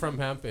extracted from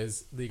hemp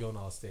is legal in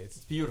all states.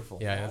 It's beautiful.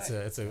 Yeah, it's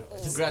a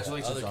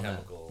congratulations on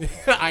that.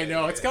 I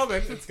know, it's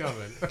coming. It's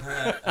coming.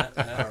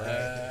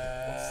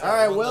 All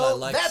right, well,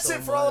 that's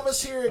it for all of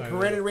us here at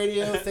Granted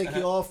Radio. Thank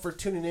you all for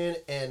tuning in,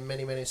 and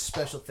many, many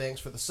special thanks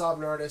for the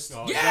Sovereign Artist.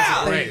 Oh,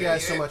 Thank great. you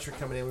guys so much for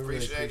coming in. We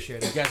really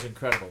appreciate it. You guys are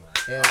incredible,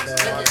 man. And,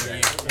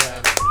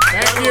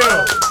 Thank you.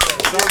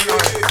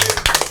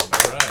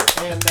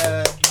 And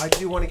I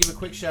do want to give a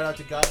quick shout out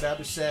to Guy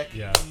Babusek.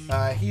 Yeah.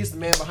 He's the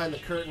man behind the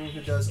curtain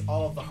who does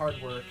all of the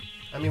hard work.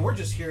 I mean, we're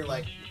just here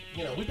like,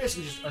 we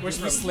basically just are We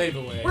slave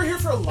away. We're here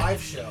for a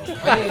live show.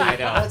 I mean, I know.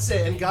 that's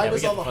it. And Guy Yeah, we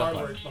does get all the the fun hard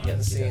part. work behind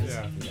the scenes.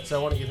 Yeah. So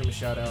I want to give him a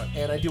shout out.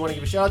 And I do want to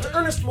give a shout out to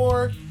Ernest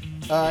Moore.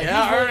 He's working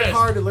Ernest.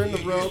 hard to learn the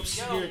ropes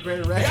here at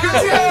Granted Records. He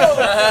does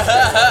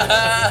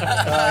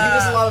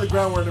a lot of the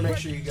groundwork to make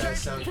sure you guys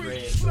sound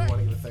great. So I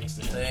want to give a thanks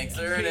to him. Thanks,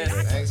 Ernest.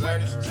 Thanks,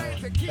 Ernest. All right.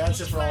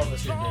 That's it for all of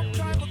us here at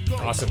Granted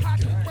Radio. Awesome.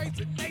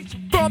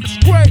 From the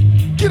straight,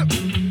 get up.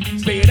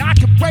 Said I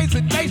can praise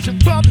a nation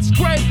from the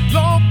straight.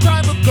 Long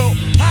time ago,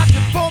 I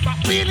can pull my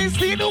feelings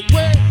in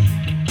away.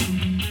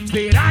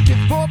 Said I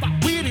can pull my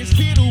feelings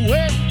in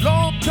away.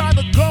 Long time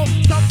ago,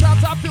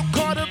 sometimes I feel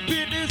caught up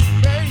in this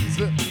maze.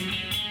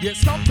 Yeah,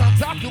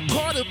 sometimes I feel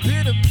caught up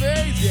in a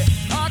maze. Yeah,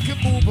 I can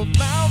move a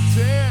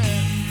mountain.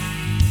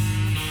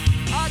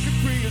 I can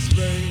free a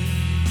slave.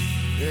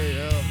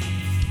 Yeah,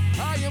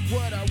 I am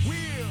what I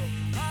will.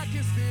 I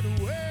can sit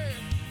away.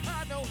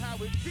 I know how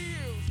it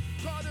feels.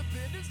 Caught up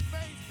in this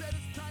maze that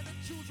it's time to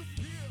choose a